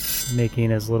slowly,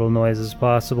 making as little noise as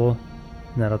possible.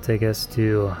 And that'll take us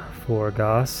to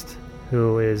Forgost,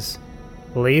 who is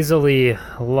lazily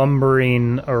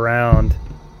lumbering around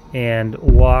and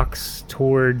walks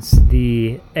towards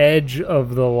the edge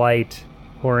of the light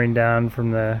pouring down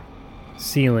from the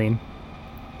ceiling,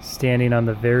 standing on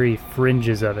the very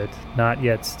fringes of it, not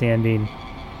yet standing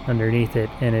underneath it,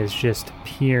 and is just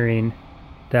peering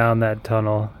down that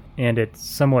tunnel, and it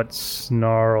somewhat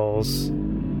snarls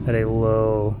at a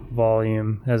low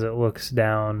volume as it looks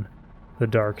down the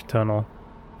dark tunnel,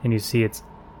 and you see its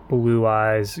blue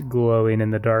eyes glowing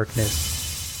in the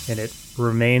darkness, and it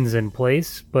remains in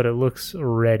place, but it looks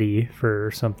ready for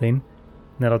something. And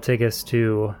that'll take us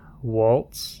to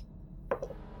Waltz.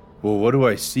 Well, what do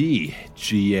I see?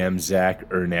 GM Zach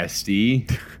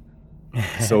Ernesti.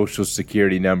 Social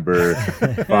security number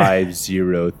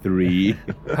 503.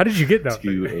 How did you get that?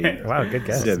 28 Wow, good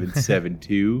guess.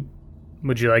 772.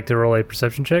 Would you like to roll a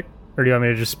perception check? Or do you want me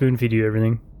to just spoon feed you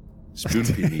everything? Spoon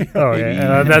feed me. Oh, baby.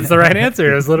 yeah. That's the right answer.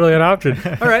 It was literally an option.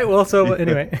 All right, well, so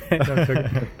anyway. No, I'm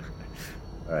joking.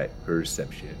 All right,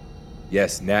 perception.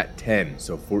 Yes, nat 10,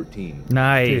 so 14.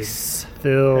 Nice.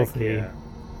 Filthy. Heck yeah.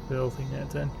 Filthy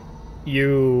Nat 10.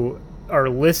 You are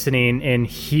listening and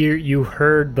you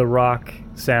heard the rock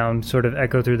sound sort of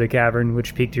echo through the cavern,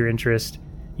 which piqued your interest.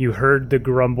 You heard the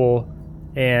grumble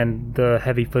and the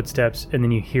heavy footsteps, and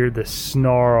then you hear the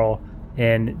snarl,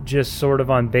 and just sort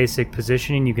of on basic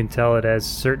positioning, you can tell it has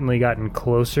certainly gotten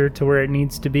closer to where it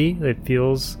needs to be. It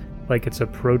feels like it's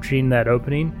approaching that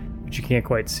opening, but you can't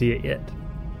quite see it yet.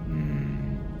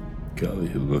 Golly,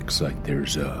 it looks like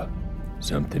there's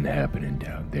something happening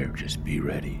down there. Just be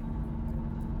ready.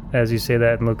 As you say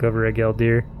that and look over at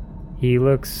Geldir, he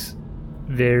looks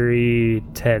very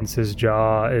tense. His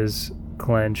jaw is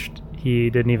clenched. He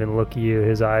didn't even look at you.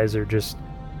 His eyes are just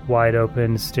wide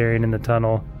open, staring in the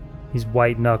tunnel. These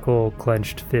white-knuckle,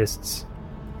 clenched fists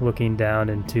looking down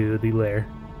into the lair.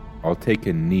 I'll take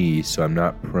a knee so I'm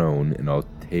not prone, and I'll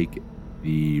take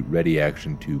the ready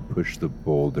action to push the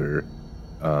boulder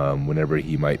whenever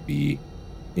he might be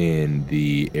in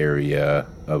the area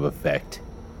of effect.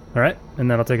 All right, and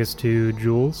that'll take us to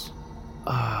Jules.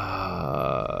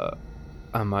 I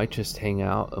might just hang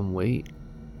out and wait.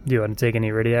 Do you want to take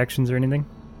any ready actions or anything?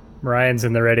 Ryan's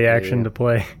in the ready action Yeah. to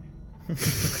play.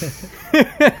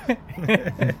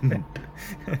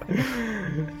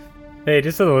 Hey,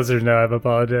 just so the listeners know, I've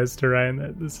apologized to Ryan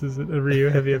that this is a Ryu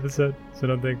heavy episode, so I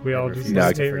don't think we all just No,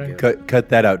 hate Ryan. cut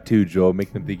that out too, Joel.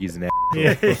 Make them think he's an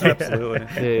Yeah. Absolutely.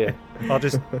 Yeah. I'll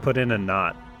just put in a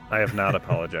not. I have not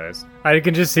apologized. I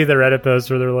can just see the Reddit posts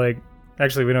where they're like,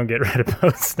 actually, we don't get Reddit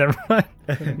posts. Never mind.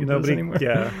 Nobody. Anymore.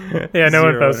 Yeah. Yeah, no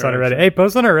one Zero posts on a Reddit. interaction. Hey,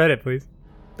 post on our Reddit, please.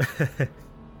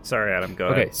 Sorry, Adam. Go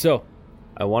Okay, ahead. so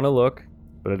I want to look,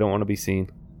 but I don't want to be seen.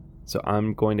 So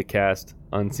I'm going to cast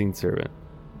Unseen Servant.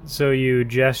 So you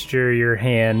gesture your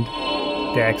hand.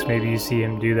 Dax, maybe you see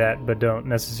him do that, but don't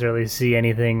necessarily see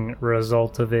anything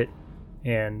result of it.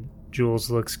 And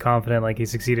Jules looks confident like he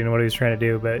succeeded in what he was trying to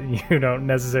do, but you don't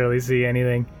necessarily see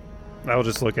anything. I'll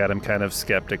just look at him kind of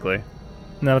skeptically.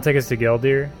 And that'll take us to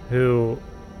Geldir, who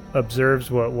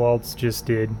observes what Waltz just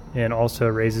did and also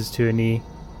raises to a knee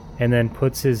and then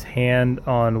puts his hand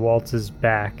on Waltz's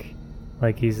back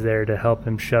like he's there to help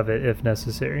him shove it if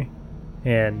necessary.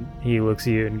 And he looks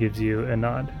at you and gives you a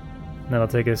nod. And that'll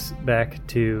take us back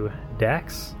to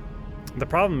Dax. The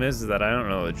problem is that I don't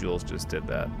know that Jules just did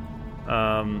that.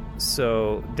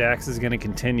 So Dax is going to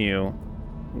continue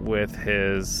with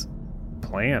his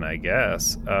plan, I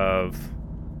guess, of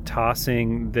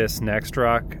tossing this next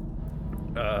rock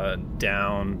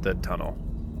down the tunnel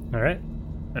All right.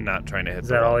 and not trying to hit Is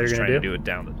the that wall, all you're just gonna trying to do? do it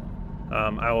down the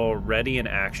I will ready an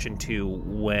action to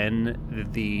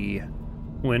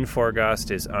when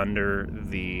Forgost is under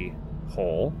the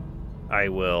hole, I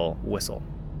will whistle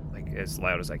like as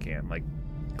loud as I can, like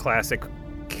classic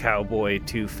cowboy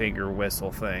 2-finger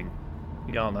whistle thing.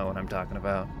 Y'all know what I'm talking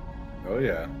about. Oh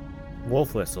yeah.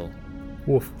 Wolf whistle.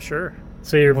 Woof. Sure.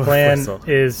 So your Wolf plan whistle.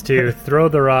 is to throw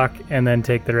the rock and then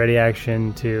take the ready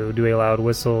action to do a loud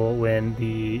whistle when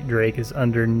the Drake is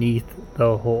underneath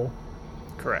the hole.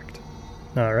 Correct.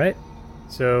 All right.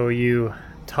 So you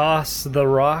toss the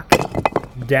rock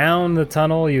down the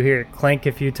tunnel. You hear it clank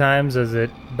a few times as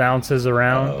it bounces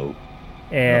around. Oh.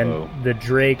 And Uh-oh. the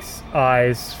Drake's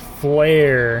eyes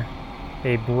flare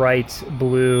a bright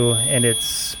blue, and its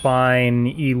spine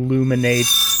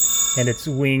illuminates, and its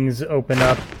wings open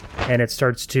up, and it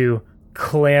starts to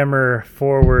clamber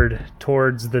forward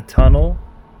towards the tunnel.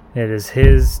 It is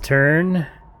his turn.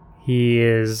 He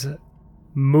is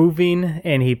moving,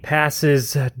 and he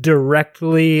passes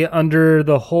directly under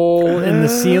the hole in the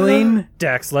ceiling.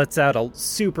 Dax lets out a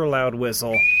super loud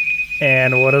whistle.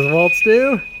 And what does Waltz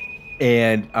do?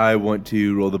 And I want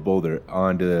to roll the boulder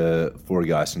onto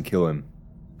Forgost and kill him.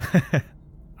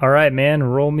 All right, man,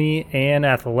 roll me an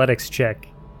athletics check.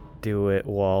 Do it,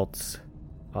 Waltz.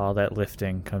 All that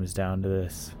lifting comes down to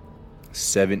this.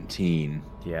 17.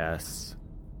 Yes,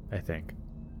 I think.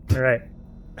 All right,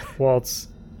 Waltz,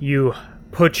 you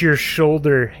put your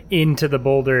shoulder into the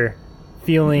boulder,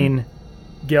 feeling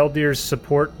Geldir's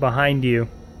support behind you,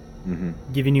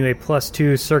 giving you a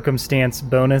 +2 circumstance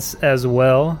bonus as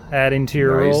well, adding to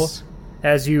your roll. Nice.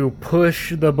 As you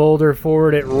push the boulder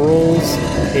forward, it rolls,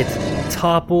 it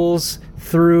topples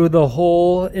through the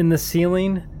hole in the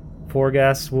ceiling.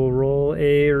 Forgas will roll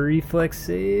a reflex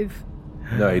save.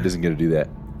 No, he doesn't get to do that.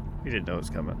 You didn't know it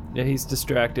was coming. Yeah, he's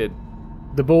distracted.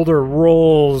 The boulder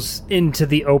rolls into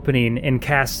the opening and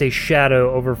casts a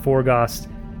shadow over Forgost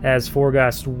as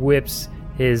Forgost whips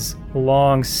his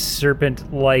long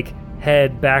serpent-like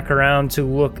head back around to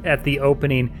look at the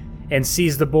opening and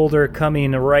sees the boulder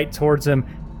coming right towards him,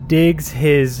 digs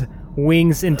his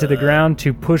wings into the ground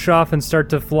to push off and start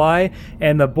to fly,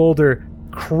 and the boulder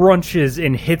crunches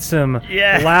and hits him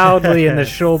loudly in the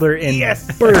shoulder and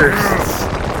bursts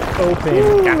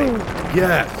open. Got it.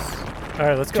 Yes! All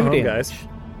right, let's go 2 home, damage. guys.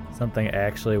 Something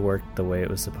actually worked the way it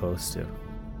was supposed to.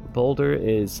 Boulder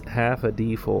is half a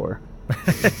D4.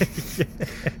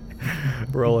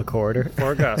 Roll a quarter.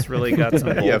 Forgost really got some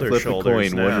boulder Yeah, flip a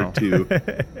shoulders coin, now. 1 or 2.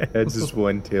 Heads is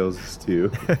 1, tails is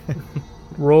 2.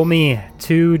 Roll me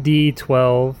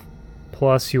 2d12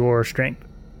 plus your strength.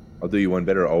 I'll do you one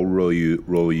better. I'll roll you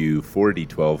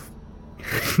 4d12.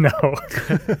 No.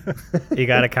 You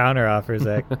got a counter offer,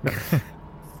 Zach.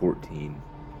 14.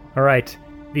 All right.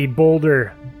 The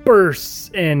boulder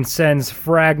bursts and sends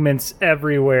fragments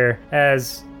everywhere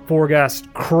as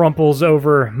Forgost crumples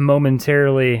over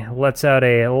momentarily, lets out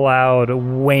a loud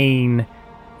whine,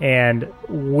 and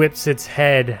whips its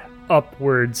head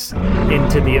upwards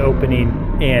into the opening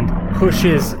and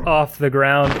pushes off the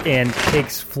ground and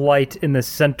takes flight in the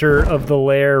center of the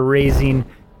lair, raising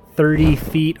 30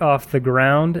 feet off the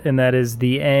ground, and that is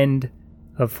the end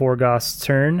of Forgost's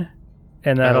turn.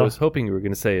 And I that'll was hoping you were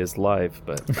going to say is live,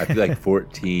 but I feel like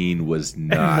 14 was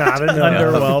not. not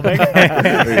enough. Underwhelming.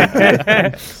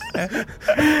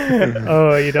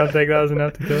 Oh, you don't think that was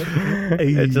enough to kill it?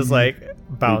 It's just like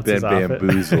bounces off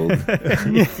bamboozled.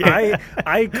 it.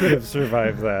 I could have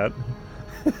survived that.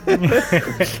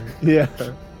 Yeah.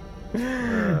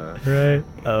 Right.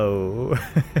 Oh.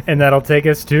 And that'll take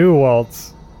us to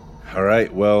Waltz. All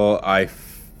right. Well, I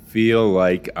feel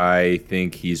like I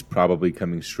think he's probably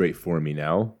coming straight for me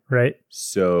now. Right.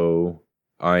 So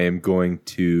I am going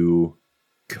to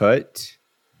cut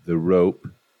the rope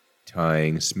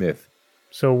tying Smith.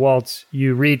 So Waltz,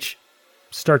 you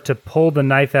start to pull the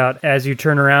knife out. As you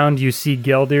turn around, you see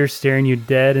Geldir staring you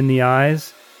dead in the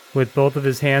eyes with both of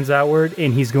his hands outward,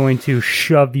 and he's going to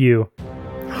shove you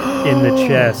in the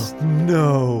chest.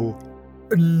 No.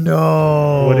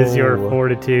 What is your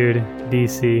fortitude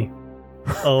DC?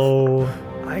 Oh.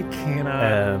 I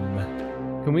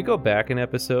cannot. Can we go back an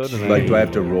episode? And Like, do I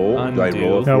have to roll? Do I Undo.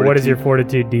 roll? No, what is your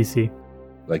fortitude DC?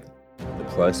 Like the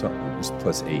plus? It's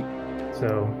 +8.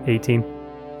 So 18.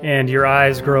 And your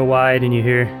eyes grow wide and you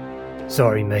hear,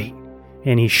 "Sorry, mate."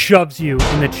 And he shoves you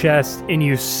in the chest and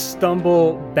you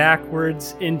stumble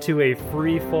backwards into a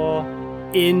free fall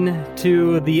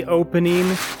into the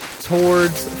opening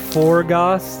towards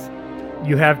Forgost.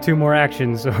 You have 2 more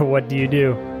actions. So what do you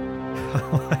do?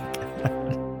 Oh my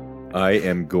god. I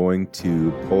am going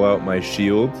to pull out my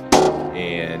shield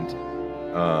and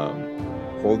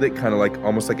hold it kind of like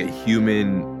almost like a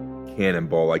human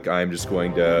cannonball. Like I'm just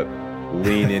going to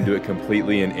lean into it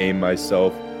completely and aim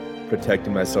myself,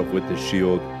 protecting myself with the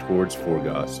shield towards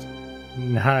Forgost.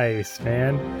 Nice,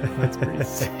 man. That's pretty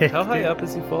sick. How high up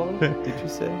is he falling? Did you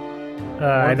say?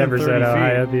 I never said 30 how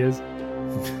high feet. up he is.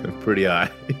 Pretty high.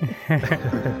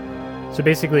 So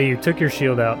basically, you took your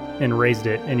shield out and raised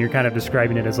it, and you're kind of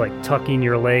describing it as like tucking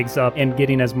your legs up and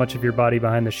getting as much of your body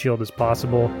behind the shield as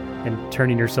possible and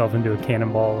turning yourself into a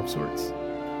cannonball of sorts.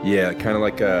 Yeah, kind of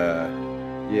like a...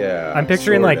 Yeah. I'm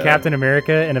picturing like sorta. Captain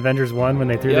America in Avengers 1 when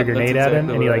they threw the Yep, that's grenade at him,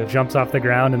 exactly and he what like I- jumps off the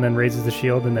ground and then raises the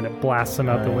shield, and then it blasts him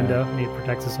out Oh, the yeah. window, and he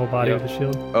protects his whole body Yep. with the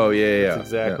shield. Oh, yeah. That's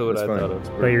exactly what I thought it was.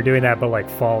 But you're doing that, but like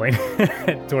falling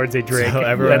towards a drake So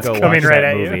everyone that's go coming watch right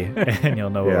that at movie, and you'll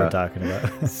know what Yeah. we're talking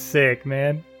about. you. Sick,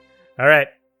 man. All right,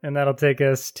 and that'll take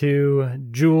us to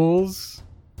Jules.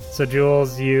 So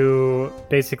Jules, you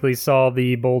basically saw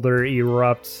the boulder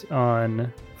erupt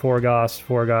on Forgost.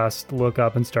 Forgost look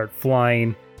up and start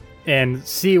flying and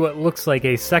see what looks like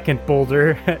a second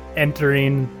boulder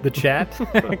entering the chat,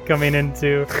 coming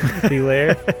into the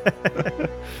lair.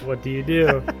 What do you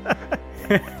do?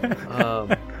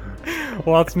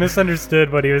 Waltz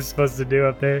misunderstood what he was supposed to do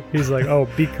up there. He's like, "Oh,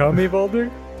 become a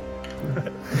boulder?"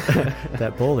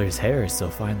 That boulder's hair is so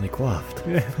finely coiffed.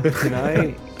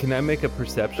 Can I make a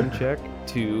perception check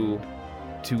to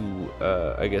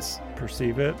I guess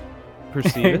Perceive it.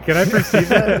 perceive it? Can I perceive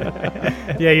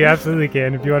that? Yeah, you absolutely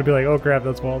can. If you want to be like, "Oh crap,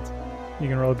 that's Waltz," you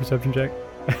can roll a perception check.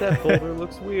 That boulder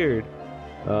looks weird.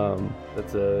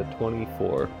 That's a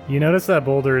 24. You notice that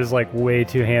boulder is like way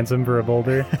too handsome for a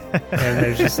boulder, and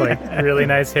there's just like really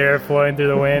nice hair flowing through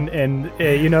the wind. And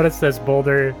you notice this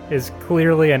boulder is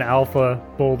clearly an alpha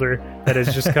boulder that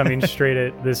is just coming straight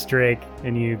at this drake,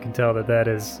 and you can tell that that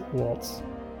is Waltz.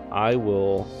 I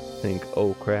will think,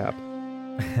 oh crap,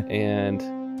 and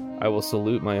I will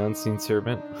salute my unseen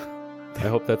servant. I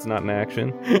hope that's not an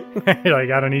action. You're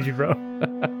like, "I don't need you, bro."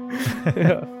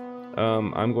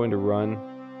 I'm going to run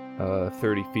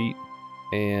 30 feet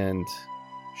and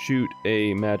shoot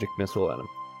a magic missile at him.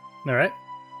 All right.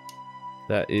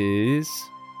 That is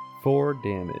 4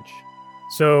 damage.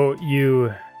 So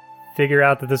you figure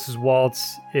out that this is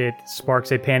Waltz. It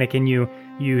sparks a panic in you.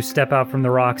 You step out from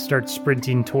the rock, start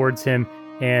sprinting towards him,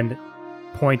 and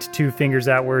point 2 fingers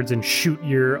outwards and shoot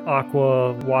your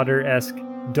aqua water-esque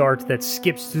dart that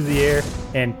skips through the air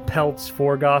and pelts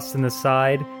Forgost in the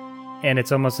side. And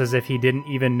it's almost as if he didn't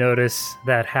even notice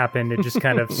that happened. It just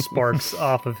kind of sparks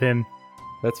off of him.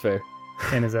 That's fair.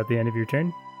 And is that the end of your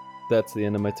turn? That's the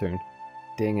end of my turn.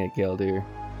 Dang it, Geldir.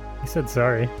 He said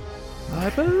sorry.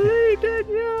 I believed in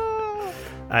you!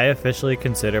 I officially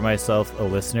consider myself a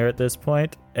listener at this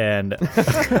point, and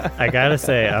I gotta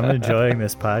say, I'm enjoying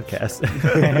this podcast.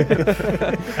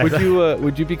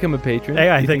 Would you become a patron? Hey,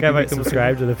 I You think I you'd might become a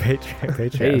subscribe to the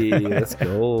Patreon. Hey, let's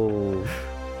go.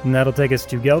 And that'll take us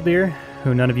to Geldir,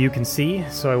 who none of you can see,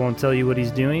 so I won't tell you what he's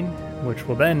doing, which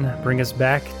will then bring us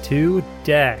back to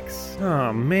Dax.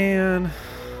 Oh man.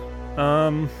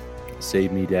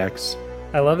 Save me, Dax.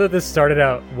 I love that this started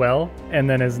out well and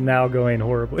then is now going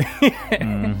horribly.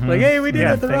 Mhm. Like, hey, we did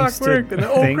it, the rock thanks worked, and then,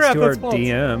 oh thanks crap, to our that's Waltz.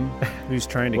 DM who's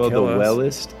trying to Well, kill the us.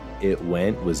 wellest it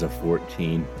went was a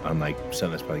 14 on like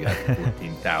something that's probably got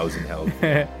 14,000 health.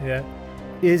 Yeah.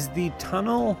 Is the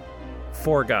tunnel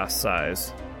Forgost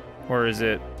size, or is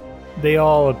it They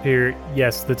all appear.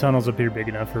 Yes, the tunnels appear big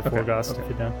enough for Forgost to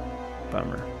fit down.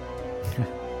 Bummer.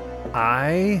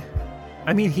 I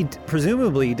mean, he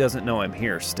presumably doesn't know I'm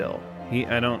here still.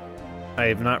 I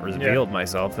have not revealed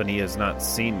myself, and he has not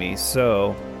seen me.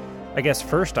 So, I guess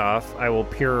first off, I will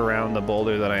peer around the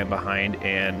boulder that I am behind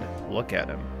and look at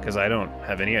him because I don't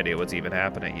have any idea what's even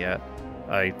happening yet.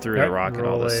 I threw the rock and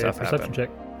all this stuff happened. Check.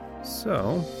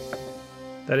 So,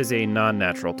 that is a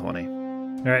non-natural 20.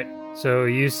 All right. So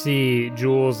you see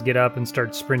Jules get up and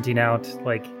start sprinting out.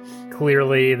 Like,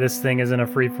 clearly this thing isn't a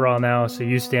free-for-all now, so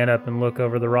you stand up and look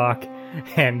over the rock,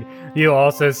 and you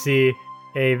also see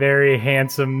a very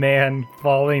handsome man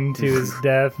falling to his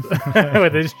death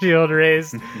with his shield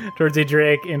raised towards a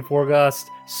drake, and Forgost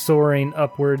soaring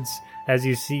upwards as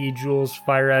you see Jules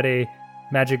fire at a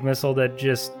magic missile that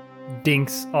just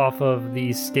dinks off of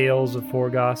the scales of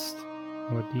Forgost.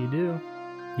 What do?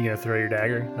 You gonna throw your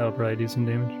dagger? That'll probably do some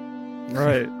damage.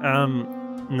 Right.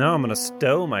 No, I'm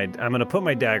gonna put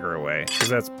my dagger away because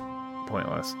that's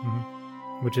pointless.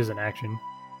 Mm-hmm. Which is an action.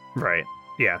 Right.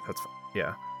 Yeah, that's fine.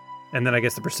 Yeah. And then I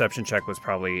guess the perception check was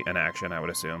probably an action, I would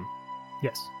assume.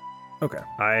 Yes. Okay.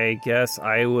 I guess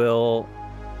I will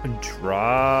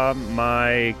draw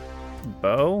my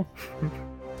bow.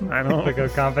 I don't Look how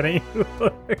confident you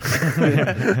look.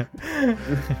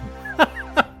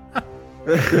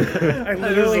 I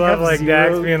literally have like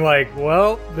Dax being like,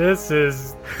 "Well, this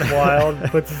is wild."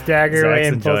 Puts his dagger away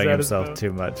Zach's and pulls enjoying out his himself bow.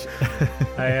 too much.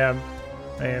 I am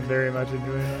very much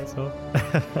enjoying myself.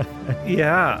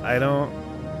 Yeah,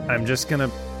 I'm just gonna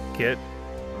get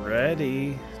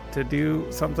ready to do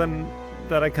something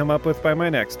that I come up with by my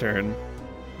next turn.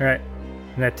 All right,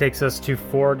 and that takes us to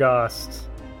Forgost,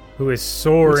 who is What's he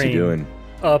soaring doing?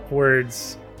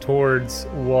 upwards towards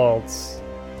Waltz.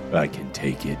 I can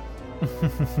take it.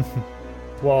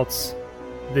 Waltz,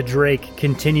 the drake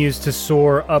continues to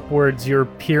soar upwards. You're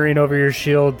peering over your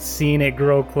shield, seeing it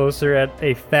grow closer at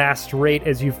a fast rate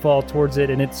as you fall towards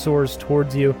it, and it soars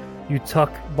towards you. You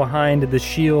tuck behind the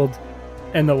shield,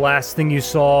 and the last thing you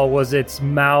saw was its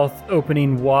mouth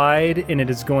opening wide, and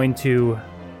it is going to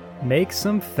make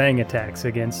some fang attacks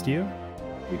against you.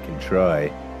 We can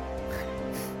try.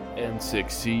 And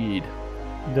succeed.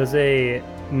 Does a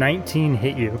 19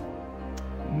 hit you?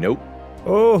 Nope.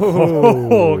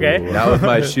 Oh, okay. Not with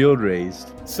my shield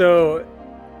raised. So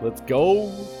Let's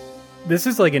go. this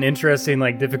is like an interesting,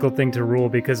 like difficult thing to rule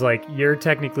because like you're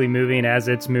technically moving as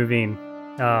it's moving,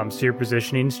 so your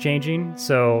positioning's changing.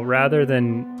 So rather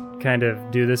than kind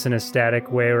of do this in a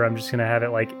static way where I'm just gonna have it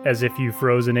like as if you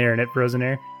froze in air and it froze in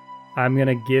air, I'm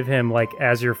gonna give him like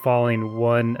as you're falling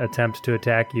one attempt to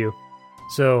attack you.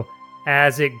 So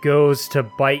as it goes to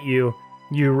bite you,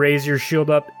 you raise your shield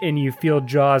up and you feel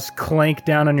jaws clank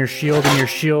down on your shield, and your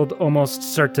shield almost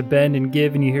start to bend and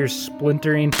give, and you hear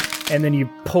splintering, and then you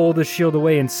pull the shield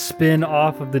away and spin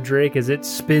off of the drake as it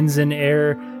spins in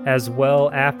air as well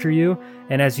after you.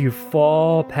 And as you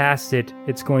fall past it,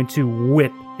 it's going to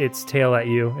whip its tail at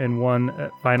you in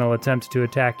one final attempt to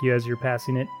attack you as you're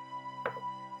passing it,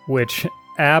 which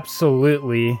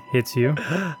absolutely hits you.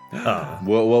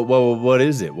 What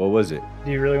is it? What was it?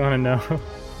 Do you really want to know?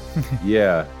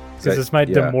 Yeah. Because this might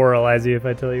demoralize you if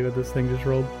I tell you what this thing just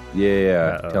rolled.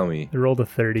 Yeah. Uh-oh. Tell me. It rolled a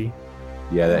 30.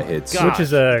 Yeah, that hits. God. Which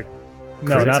is a...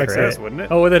 No, Crit not a success, crit. wouldn't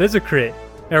it? Oh, that is a crit.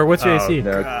 Or what's your AC?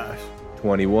 No, Gosh.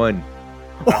 21.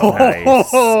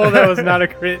 Oh, that was not a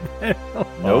crit. Oh,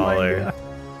 Nope. my Baller. God.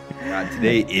 Not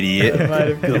today, idiot. That might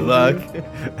have Good killed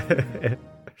luck.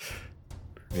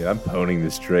 Yeah, I'm poning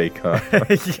this Drake, huh?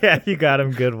 Yeah, you got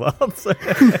him good, Waltz.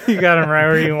 You got him right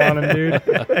where you want him, dude.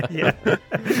 Yeah.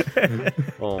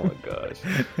 Oh my gosh.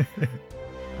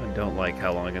 I don't like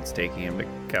how long it's taking him to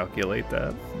calculate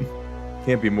that.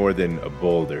 Can't be more than a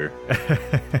boulder.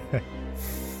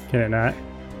 Can it not?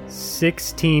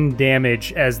 16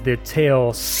 damage as the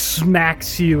tail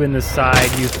smacks you in the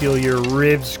side. You feel your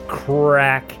ribs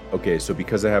crack. Okay, so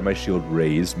because I have my shield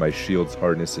raised, my shield's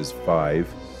hardness is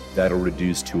 5. That'll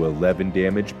reduce to 11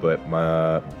 damage, but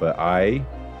I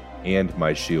and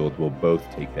my shield will both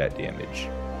take that damage.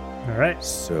 All right.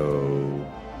 So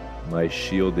my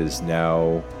shield is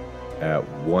now at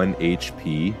 1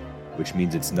 HP, which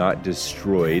means it's not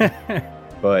destroyed,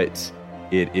 but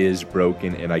it is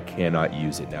broken and I cannot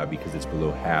use it now because it's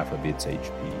below half of its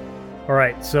HP. All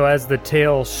right. So as the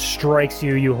tail strikes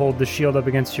you, you hold the shield up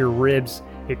against your ribs.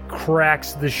 It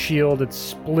cracks the shield, it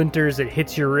splinters, it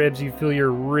hits your ribs. You feel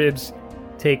your ribs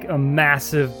take a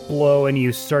massive blow, and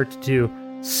you start to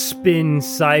spin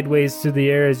sideways through the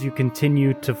air as you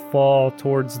continue to fall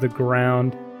towards the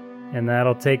ground. And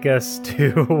that'll take us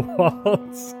to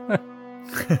Waltz.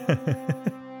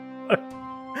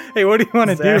 Hey, what do you want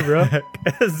to do, bro?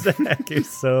 Zach, you're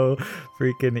so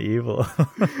freaking evil.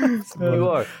 You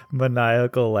are.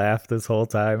 Maniacal laugh this whole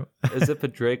time. As if a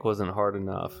Drake wasn't hard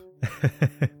enough.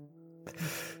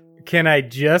 Can I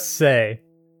just say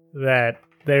that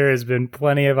there has been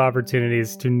plenty of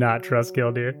opportunities to not trust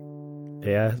Gildir?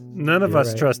 Yeah. None of You're us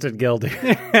right. trusted Gildir.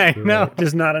 I know.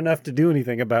 Just not enough to do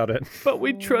anything about it. But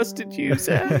we trusted you,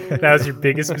 Zach. That was your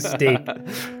biggest mistake.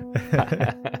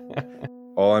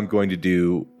 All I'm going to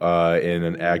do in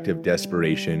an act of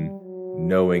desperation,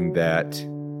 knowing that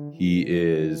he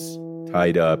is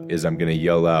tied up, is I'm going to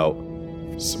yell out,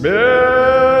 Smith!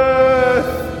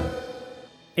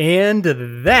 And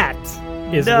that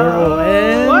is where we'll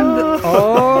end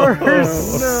our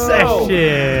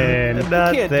session.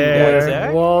 Not can't do there. that,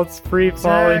 Zach. Walt's free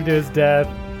falling to his death.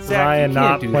 Zach, Ryan you can't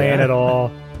not do playing that. at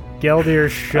all. Geldir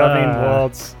shoving Ah.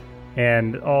 Waltz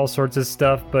and all sorts of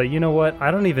stuff. But you know what?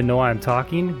 I don't even know why I'm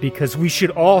talking because we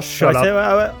should all shut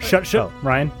up. Shut. Oh.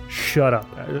 Ryan, shut up.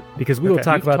 Because we will Okay.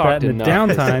 talk You've about that talked in the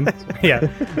enough. downtime. Yeah,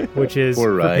 which is Poor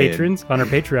for Ryan. patrons on our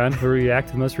Patreon, where we react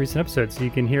to the most recent episodes. So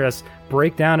you can hear us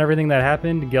break down everything that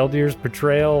happened, Geldir's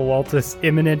betrayal, Waltus'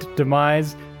 imminent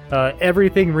demise,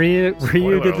 everything Ryu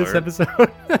did this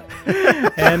episode,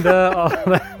 and all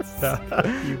that stuff.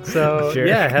 So Sure.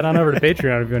 yeah, head on over to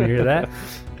Patreon if you want to hear that.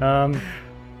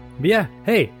 But yeah,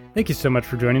 hey, thank you so much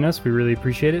for joining us. We really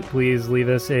appreciate it. Please leave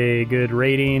us a good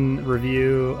rating,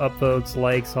 review, upvotes,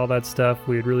 likes, all that stuff.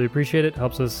 We'd really appreciate it.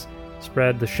 Helps us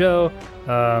spread the show,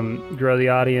 grow the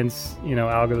audience,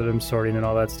 algorithm sorting and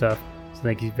all that stuff. So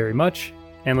thank you very much.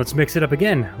 And let's mix it up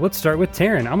again. Let's start with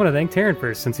Taryn. I'm going to thank Taryn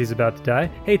first since he's about to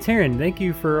die. Hey, Taryn, thank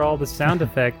you for all the sound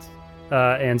effects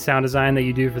and sound design that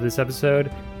you do for this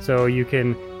episode. So you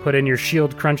can put in your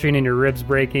shield crunching and your ribs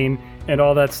breaking and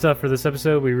all that stuff for this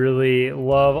episode. We really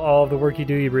love all of the work you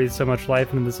do. You breathe so much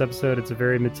life into this episode. It's a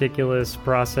very meticulous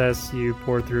process. You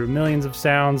pour through millions of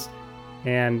sounds.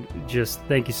 And just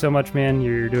thank you so much, man.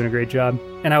 You're doing a great job.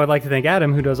 And I would like to thank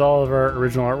Adam, who does all of our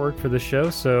original artwork for this show.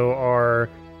 So our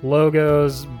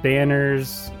logos,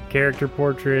 banners, character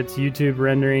portraits, YouTube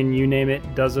rendering, you name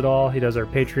it, does it all. He does our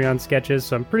Patreon sketches.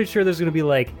 So I'm pretty sure there's going to be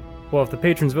if the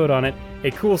patrons vote on it,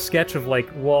 a cool sketch of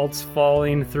Waltz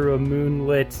falling through a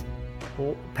moonlit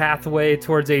pathway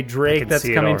towards a drake that's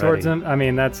see it coming towards already. him. I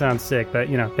mean, that sounds sick, but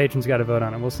patrons got to vote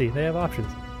on it. We'll see. They have options.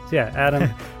 So yeah, Adam,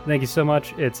 thank you so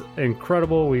much. It's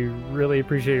incredible. We really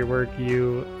appreciate your work.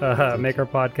 You make our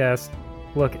podcast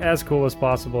look as cool as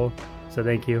possible. So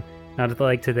thank you. Now I'd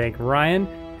like to thank Ryan,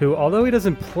 who, although he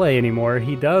doesn't play anymore,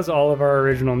 he does all of our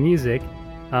original music.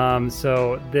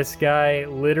 So this guy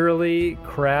literally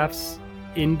crafts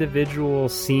individual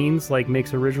scenes,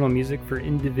 makes original music for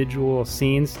individual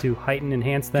scenes to heighten,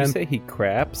 enhance Did them. you say he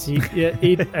craps? He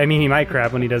might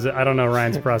crap when he does it. I don't know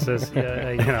Ryan's process.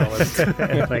 I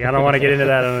don't want to get into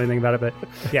that. I don't know anything about it, but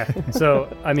yeah. So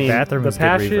I mean, Bathroom the is good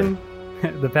passion,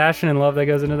 the passion and love that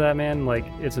goes into that, man.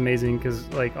 It's amazing because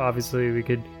obviously we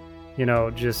could,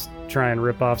 just try and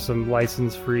rip off some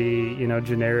license-free,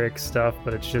 generic stuff,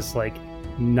 but it's just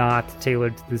not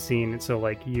tailored to the scene. So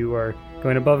you are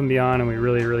going above and beyond, and we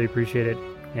really, really appreciate it.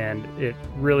 And it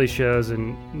really shows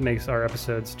and makes our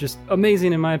episodes just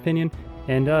amazing, in my opinion.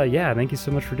 And yeah, thank you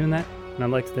so much for doing that. And I'd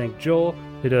like to thank Joel,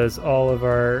 who does all of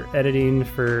our editing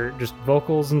for just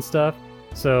vocals and stuff.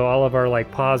 So all of our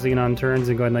pausing on turns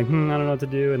and going I don't know what to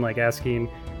do, and asking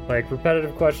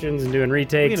repetitive questions and doing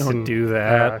retakes. We don't and do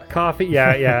that. coffee.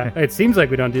 Yeah. It seems like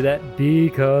we don't do that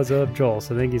because of Joel.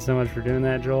 So thank you so much for doing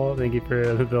that, Joel. Thank you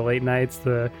for the late nights,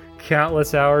 the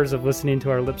countless hours of listening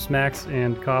to our lip smacks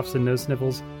and coughs and nose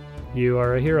sniffles. You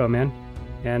are a hero, man.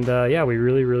 And yeah, we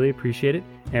really, really appreciate it.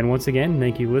 And once again,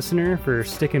 thank you, listener, for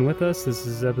sticking with us. This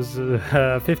is episode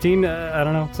 15. I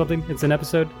don't know, something. It's an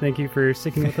episode. Thank you for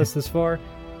sticking with us this far.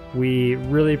 We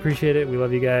really appreciate it. We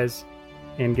love you guys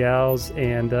and gals.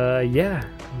 And yeah,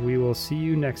 we will see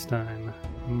you next time,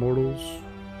 mortals.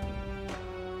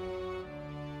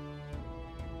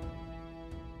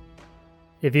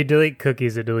 If you delete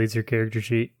cookies, it deletes your character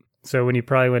sheet. So when you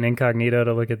probably went incognito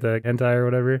to look at the hentai or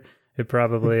whatever, it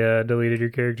probably deleted your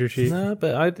character sheet. No,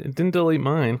 but I didn't delete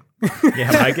mine.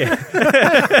 Yeah, my game.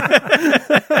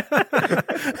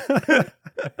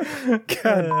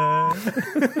 God.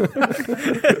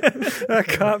 That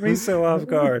caught me so off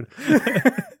guard.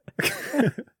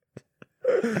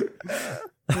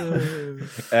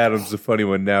 Adam's the funny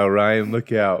one now. Ryan,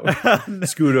 look out.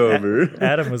 Scoot over.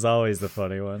 Adam was always the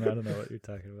funny one. I don't know what you're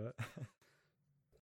talking about.